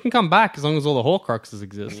 Because he can come back as long as all the Horcruxes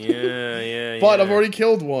exist. Yeah. But I've already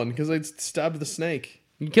killed one, because I stabbed the snake.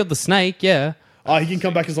 You killed the snake, yeah. He can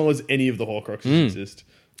come back as long as any of the Horcruxes exist.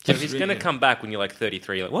 So if he's gonna come back when you're like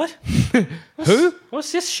 33, you're like, what? Who?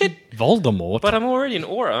 What's this shit? Voldemort. But I'm already an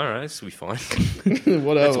aura. All right, this will be fine.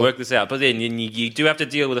 Whatever. Let's work this out. But then you do have to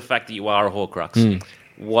deal with the fact that you are a Horcrux.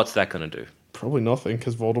 What's that gonna do? Probably nothing,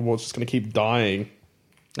 because Voldemort's just going to keep dying.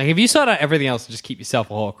 Like, if you sort out everything else and just keep yourself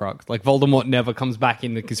a Horcrux, like Voldemort never comes back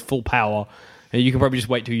in his full power, and you can probably just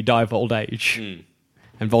wait till you die of old age.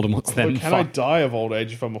 And Voldemort's then But can I fucked. die of old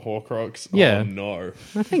age if I'm a Horcrux? Yeah. Oh, no.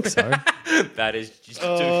 I think so. That is just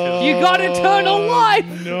You got eternal life!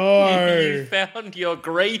 No. You found your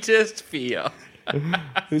greatest fear.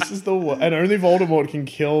 This is the and only Voldemort can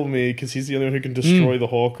kill me because he's the only one who can destroy the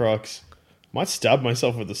Horcrux. Might stab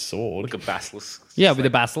myself with a sword. Like a basilisk. Yeah, with the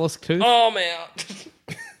basilisk too. Oh man.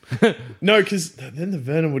 No, because then the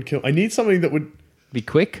venom would kill. I need something that would. Be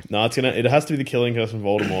quick. No, it has to be the killing curse from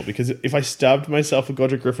Voldemort because if I stabbed myself with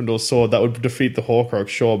Godric Gryffindor's sword, that would defeat the Horcrux,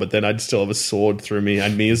 sure, but then I'd still have a sword through me,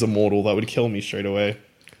 and me as a mortal, that would kill me straight away.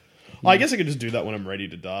 I guess I could just do that when I'm ready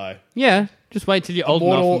to die. Yeah, just wait till you're old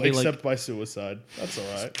enough Mortal and be except like... by suicide. That's all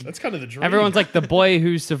right. That's kind of the dream. Everyone's like the boy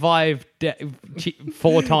who survived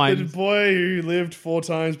 4 the times. boy who lived 4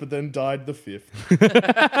 times but then died the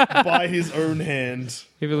 5th by his own hand.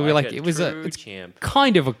 People will be like, a it was true it's champ.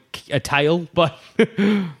 kind of a tale, but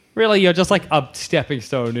really you're just like a stepping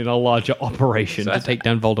stone in a larger operation to take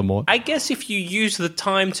down Voldemort. I guess if you use the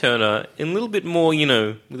time turner in a little bit more,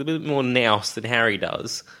 with a bit more nous than Harry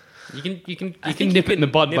does, You can I think nip it in the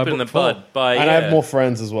bud nip by it in the book 4. bud by And I have more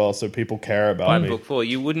friends as well, so people care about by me. book 4.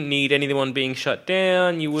 You wouldn't need anyone being shut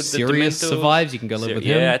down. You would Sirius the Dementors- survives, you can go live with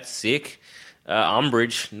yeah, him. that's sick.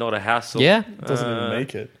 Umbridge, not a hassle. Yeah. Doesn't even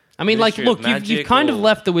make it. I mean, like, Ministry look, of you've Magic kind of or-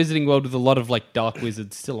 left the wizarding world with a lot of, like, dark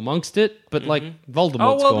wizards still amongst it, but, like,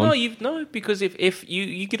 Voldemort's Oh well, gone. no, because if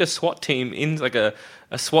you get a SWAT team in like a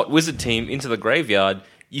SWAT wizard team into the graveyard,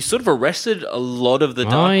 you sort of arrested a lot of the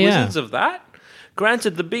dark yeah. wizards of that.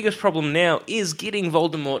 Granted, the biggest problem now is getting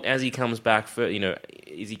Voldemort as he comes back for as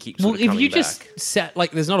he keeps. Well, Sort of if coming you back. just set,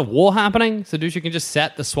 like, there's not a war happening, so Dusha can just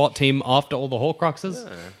set the SWAT team after all the Horcruxes.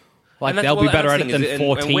 Like, And that's- they'll well, be better that's at the it thing, than is-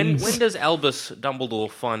 4 and when teams. does Albus Dumbledore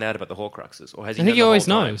find out about the Horcruxes, or has he? I think known he the always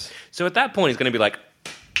whole time? knows. So at that point, he's going to be like,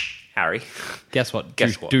 Harry, Guess what?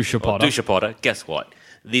 guess what? Dusha Or Potter. Dusha Potter, guess what?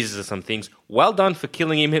 These are some things. Well done for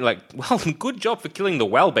killing him. Like, well, good job for killing the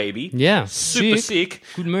well baby. Yeah. Super sick.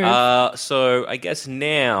 Good move. So I guess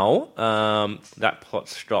now that plot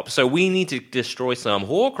stops. So we need to destroy some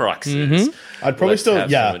Horcruxes. I'd probably Let's still,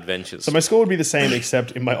 have yeah. some adventures. So my score would be the same,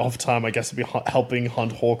 except in my off time, I guess, I'd be helping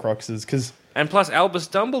hunt Horcruxes, because And plus, Albus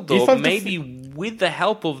If Dumbledore, I've maybe with the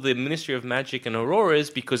help of the Ministry of Magic and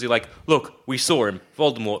Auroras, because you're like, look, we saw him.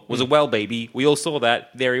 Voldemort was a well baby. We all saw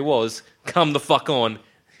that. There he was. Come the fuck on.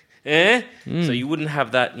 So you wouldn't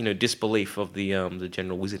have that, disbelief of the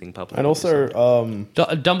general wizarding public. and also,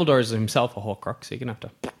 Dumbledore is himself a Horcrux, so you're going to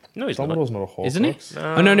have to... No, he's not. Dumbledore's not a Horcrux. Isn't he?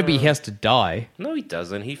 Oh, no, but he has to die. No, he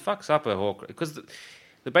doesn't. He fucks up a Horcrux. Because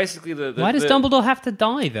basically the Why does Dumbledore have to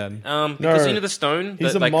die then? Because No. you know the stone?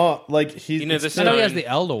 He's that, he's you know, it's- the I know he stone- has the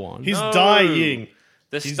Elder one. he's No. dying.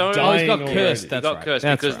 The He's stone. dying Oh, he's got already. cursed. He That's got right. cursed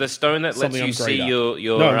That's because right. the stone that lets Something you I'm see great at.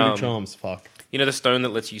 your No, I'm good at charms. Fuck. you know the stone that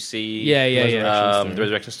lets you see Yeah. Stone. the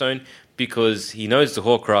resurrection stone, because he knows the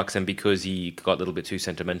Horcrux and because he got a little bit too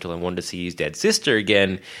sentimental and wanted to see his dead sister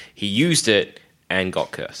again, he used it and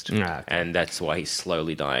got cursed. Ah, okay. And that's why he's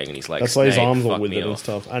slowly dying and he's like, That's why his Snape, arms are fuck withered me and off.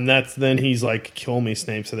 stuff. And then he's like, kill me,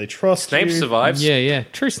 Snape, so they trust Snape you. survives. Yeah.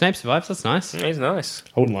 True, Snape survives. That's nice. He's nice.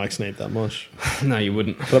 I wouldn't like Snape that much. No, you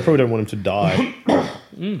wouldn't. But I probably don't want him to die.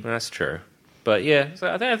 That's true. But yeah,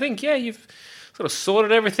 so I think you've sort of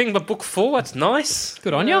sorted everything but book 4. That's nice.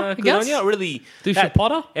 Good on ya, I Good guess. on ya. Really. Dusha that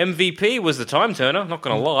Potter? MVP was the time turner, not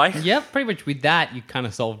going to lie. Yeah, pretty much with that, you kind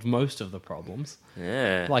of solved most of the problems.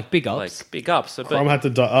 Yeah. Like big ups. Like big ups. So, Crom had to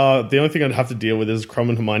die. The only thing I'd have to deal with is Crom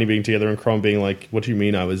and Hermione being together and Crom being like, what do you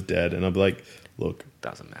mean I was dead? And I'd be like, look,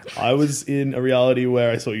 doesn't matter. I was in a reality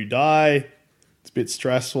where I saw you die. It's a bit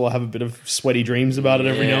stressful. I have a bit of sweaty dreams about it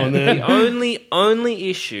every now and then. The only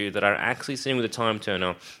issue that I'm actually seeing with the time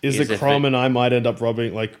turner is that if Crom it- and I might end up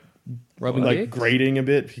rubbing Gigs? grading a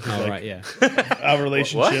bit because Oh, right, yeah. our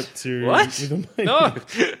relationship What? to What? with Hermione.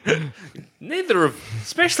 No, neither of,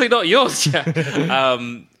 especially not yours, Jack.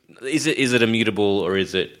 Is it immutable or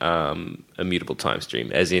is it a mutable time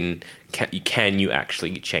stream? As in, can you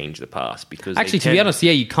actually change the past? Because Actually, to be honest,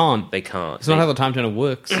 yeah, you can't. they can't. It's not how the time turner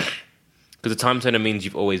works. Because the time turner means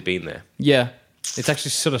you've always been there. Yeah. It's actually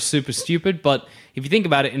sort of super stupid, but if you think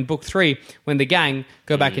about it, in book 3, when the gang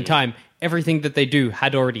go back in time, everything that they do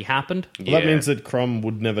had already happened. Well, that means that Crom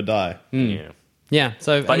would never die. Yeah. Yeah,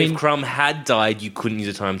 so, But I mean, if Crumb had died, you couldn't use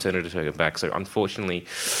a time turner to turn it back. So unfortunately,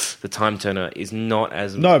 the time turner is not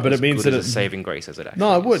as No, but as it means good that as a saving grace as it actually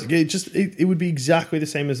No, it is. would. It would be exactly the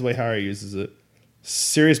same as the way Harry uses it.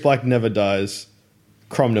 Sirius Black never dies.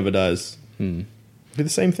 Crom never dies. It'd be the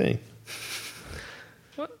same thing.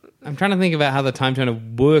 I'm trying to think about how the time turner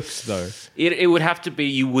works, though. It would have to be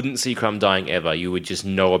you wouldn't see Crumb dying ever. You would just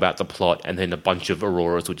know about the plot, and then a bunch of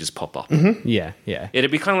Auroras would just pop up. Mm-hmm. Yeah.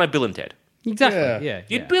 It'd be kind of like Bill and Ted. Exactly, yeah.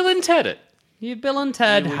 You'd Bill and Ted it. You Bill and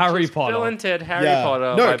Ted, You would Harry just Potter. Bill and Ted, Harry Yeah.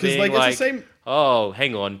 Potter. No, by 'cause, being like, it's the same- Oh,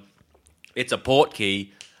 hang on. It's a port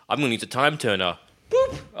key. I'm going to use a time turner.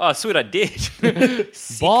 Boop. Oh, sweet, I did.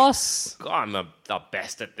 Boss. God, I'm the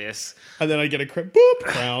best at this. And then I get a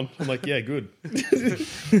crown. I'm like, yeah, good.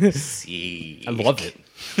 See. I love it.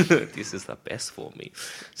 This is the best for me.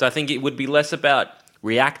 So I think it would be less about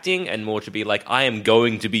reacting and more to be like, I am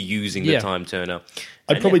going to be using the Yeah. time turner.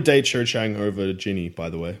 I'd And probably yeah, date Cho Chang over Ginny, by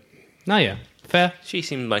the way. No, yeah. Fair. she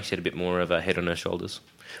seemed like she had a bit more of a head on her shoulders.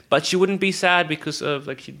 But she wouldn't be sad because of,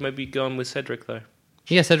 like, she'd maybe go on with Cedric, though.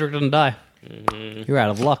 Yeah, Cedric doesn't die. You're out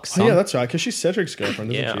of luck, son. Oh, yeah, that's right, because she's Cedric's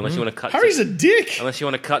girlfriend, isn't Yeah, she? unless you want to cut... Harry's a dick! Unless you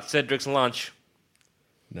want to cut Cedric's lunch.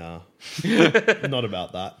 Nah. Not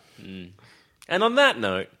about that. And on that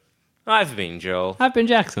note, I've been Joel. I've been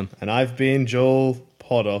Jackson. And I've been Joel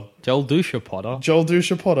Potter. Joel Dusha Potter. Joel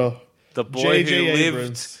Dusha Potter. The boy J.J. who lived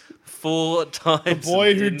Abrams. 4 times. The boy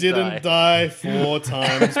and who didn't die 4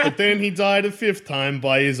 times, but then he died a 5th time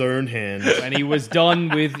by his own hand. And he was done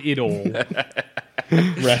with it all.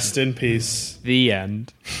 Rest in peace. The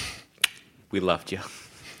end. We loved you.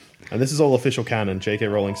 And this is all official canon. J.K.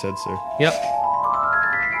 Rowling said so. Yep.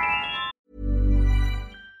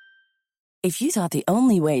 If you thought the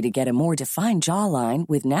only way to get a more defined jawline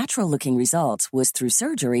with natural-looking results was through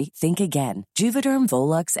surgery, think again. Juvederm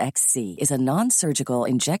Volux XC is a non-surgical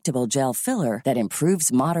injectable gel filler that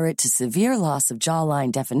improves moderate to severe loss of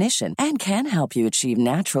jawline definition and can help you achieve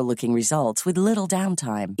natural-looking results with little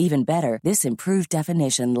downtime. Even better, this improved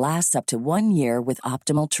definition lasts up to 1 year with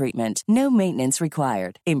optimal treatment. No maintenance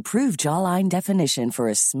required. Improve jawline definition for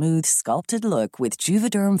a smooth, sculpted look with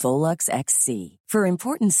Juvederm Volux XC. For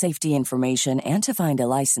important safety information and to find a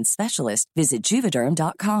licensed specialist, visit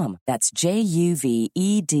Juvederm.com. That's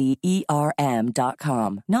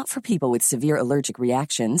Juvederm.com. Not for people with severe allergic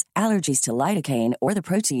reactions, allergies to lidocaine, or the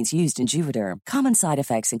proteins used in Juvederm. Common side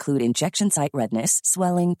effects include injection site redness,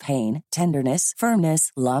 swelling, pain, tenderness,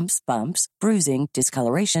 firmness, lumps, bumps, bruising,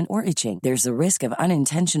 discoloration, or itching. There's a risk of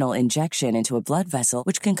unintentional injection into a blood vessel,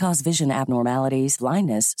 which can cause vision abnormalities,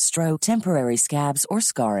 blindness, stroke, temporary scabs, or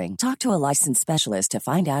scarring. Talk to a licensed specialist to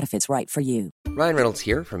find out if it's right for you. Ryan Reynolds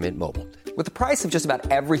here from Mint Mobile. With the price of just about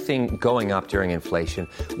everything going up during inflation,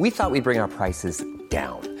 we thought we'd bring our prices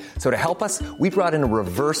down. So to help us, we brought in a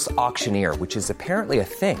reverse auctioneer, which is apparently a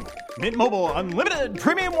thing. Mint Mobile Unlimited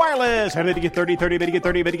Premium Wireless. How to get 30, 30, bit to get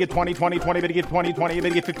 30, bit to get 20, 20, 20, bit to get 20, 20, bit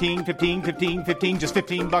to get 15, 15, 15, 15, just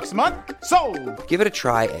 $15 a month? Sold! Give it a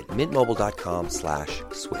try at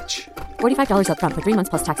mintmobile.com/switch. $45 up front for 3 months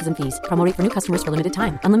plus taxes and fees. Promo rate for new customers for limited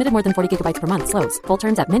time. Unlimited more than 40 gigabytes per month. Slows full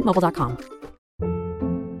terms at mintmobile.com.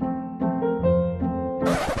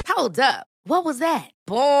 Hold up. What was that?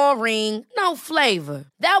 Boring. No flavor.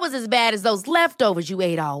 That was as bad as those leftovers you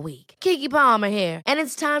ate all week. Keke Palmer here, and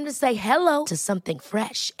it's time to say hello to something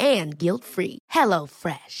fresh and guilt-free. Hello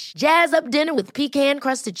Fresh. Jazz up dinner with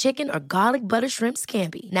pecan-crusted chicken or garlic butter shrimp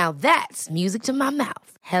scampi. Now that's music to my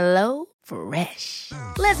mouth. Hello Fresh.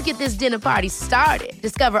 Let's get this dinner party started.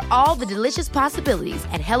 Discover all the delicious possibilities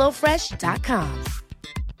at hellofresh.com.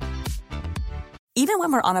 Even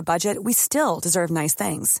when we're on a budget, we still deserve nice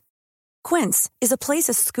things. Quince is a place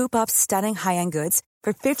to scoop up stunning high-end goods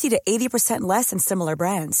for 50 to 80% less than similar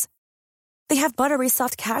brands. They have buttery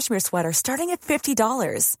soft cashmere sweaters starting at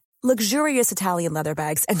 $50, luxurious Italian leather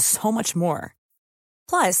bags, and so much more.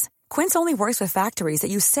 Plus, Quince only works with factories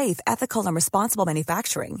that use safe, ethical, and responsible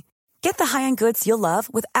manufacturing. Get the high-end goods you'll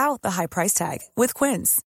love without the high price tag with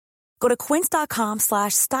Quince. Go to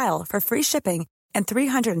quince.com/style for free shipping and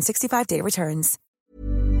 365-day returns.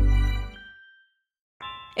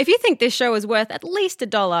 If you think this show is worth at least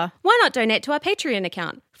 $1, why not donate to our Patreon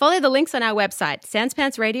account? Follow the links on our website,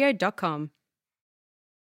 sanspantsradio.com.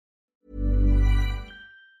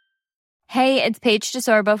 Hey, it's Paige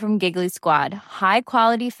DeSorbo from Giggly Squad. High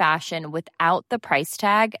quality fashion without the price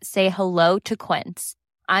tag. Say hello to Quince.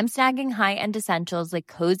 I'm snagging high-end essentials like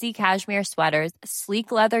cozy cashmere sweaters, sleek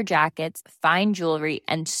leather jackets, fine jewelry,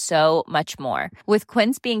 and so much more. With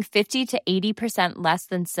Quince being 50 to 80% less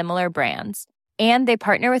than similar brands. And they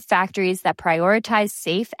partner with factories that prioritize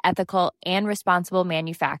safe, ethical, and responsible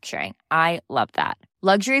manufacturing. I love that.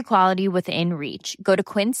 Luxury quality within reach. Go to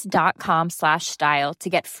quince.com/style to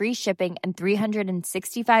get free shipping and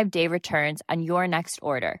 365-day returns on your next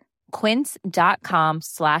order.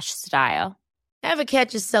 Quince.com/style. Ever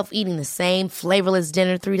catch yourself eating the same flavorless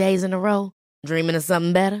dinner 3 days in a row? Dreaming of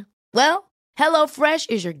something better? Well, HelloFresh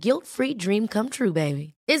is your guilt-free dream come true,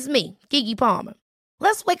 baby. It's me, Keke Palmer.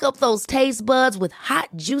 Let's wake up those taste buds with hot,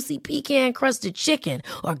 juicy pecan-crusted chicken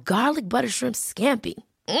or garlic butter shrimp scampi.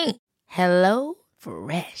 Hello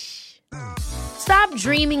Fresh. Stop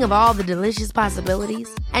dreaming of all the delicious possibilities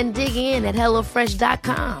and dig in at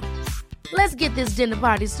hellofresh.com. Let's get this dinner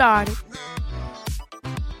party started.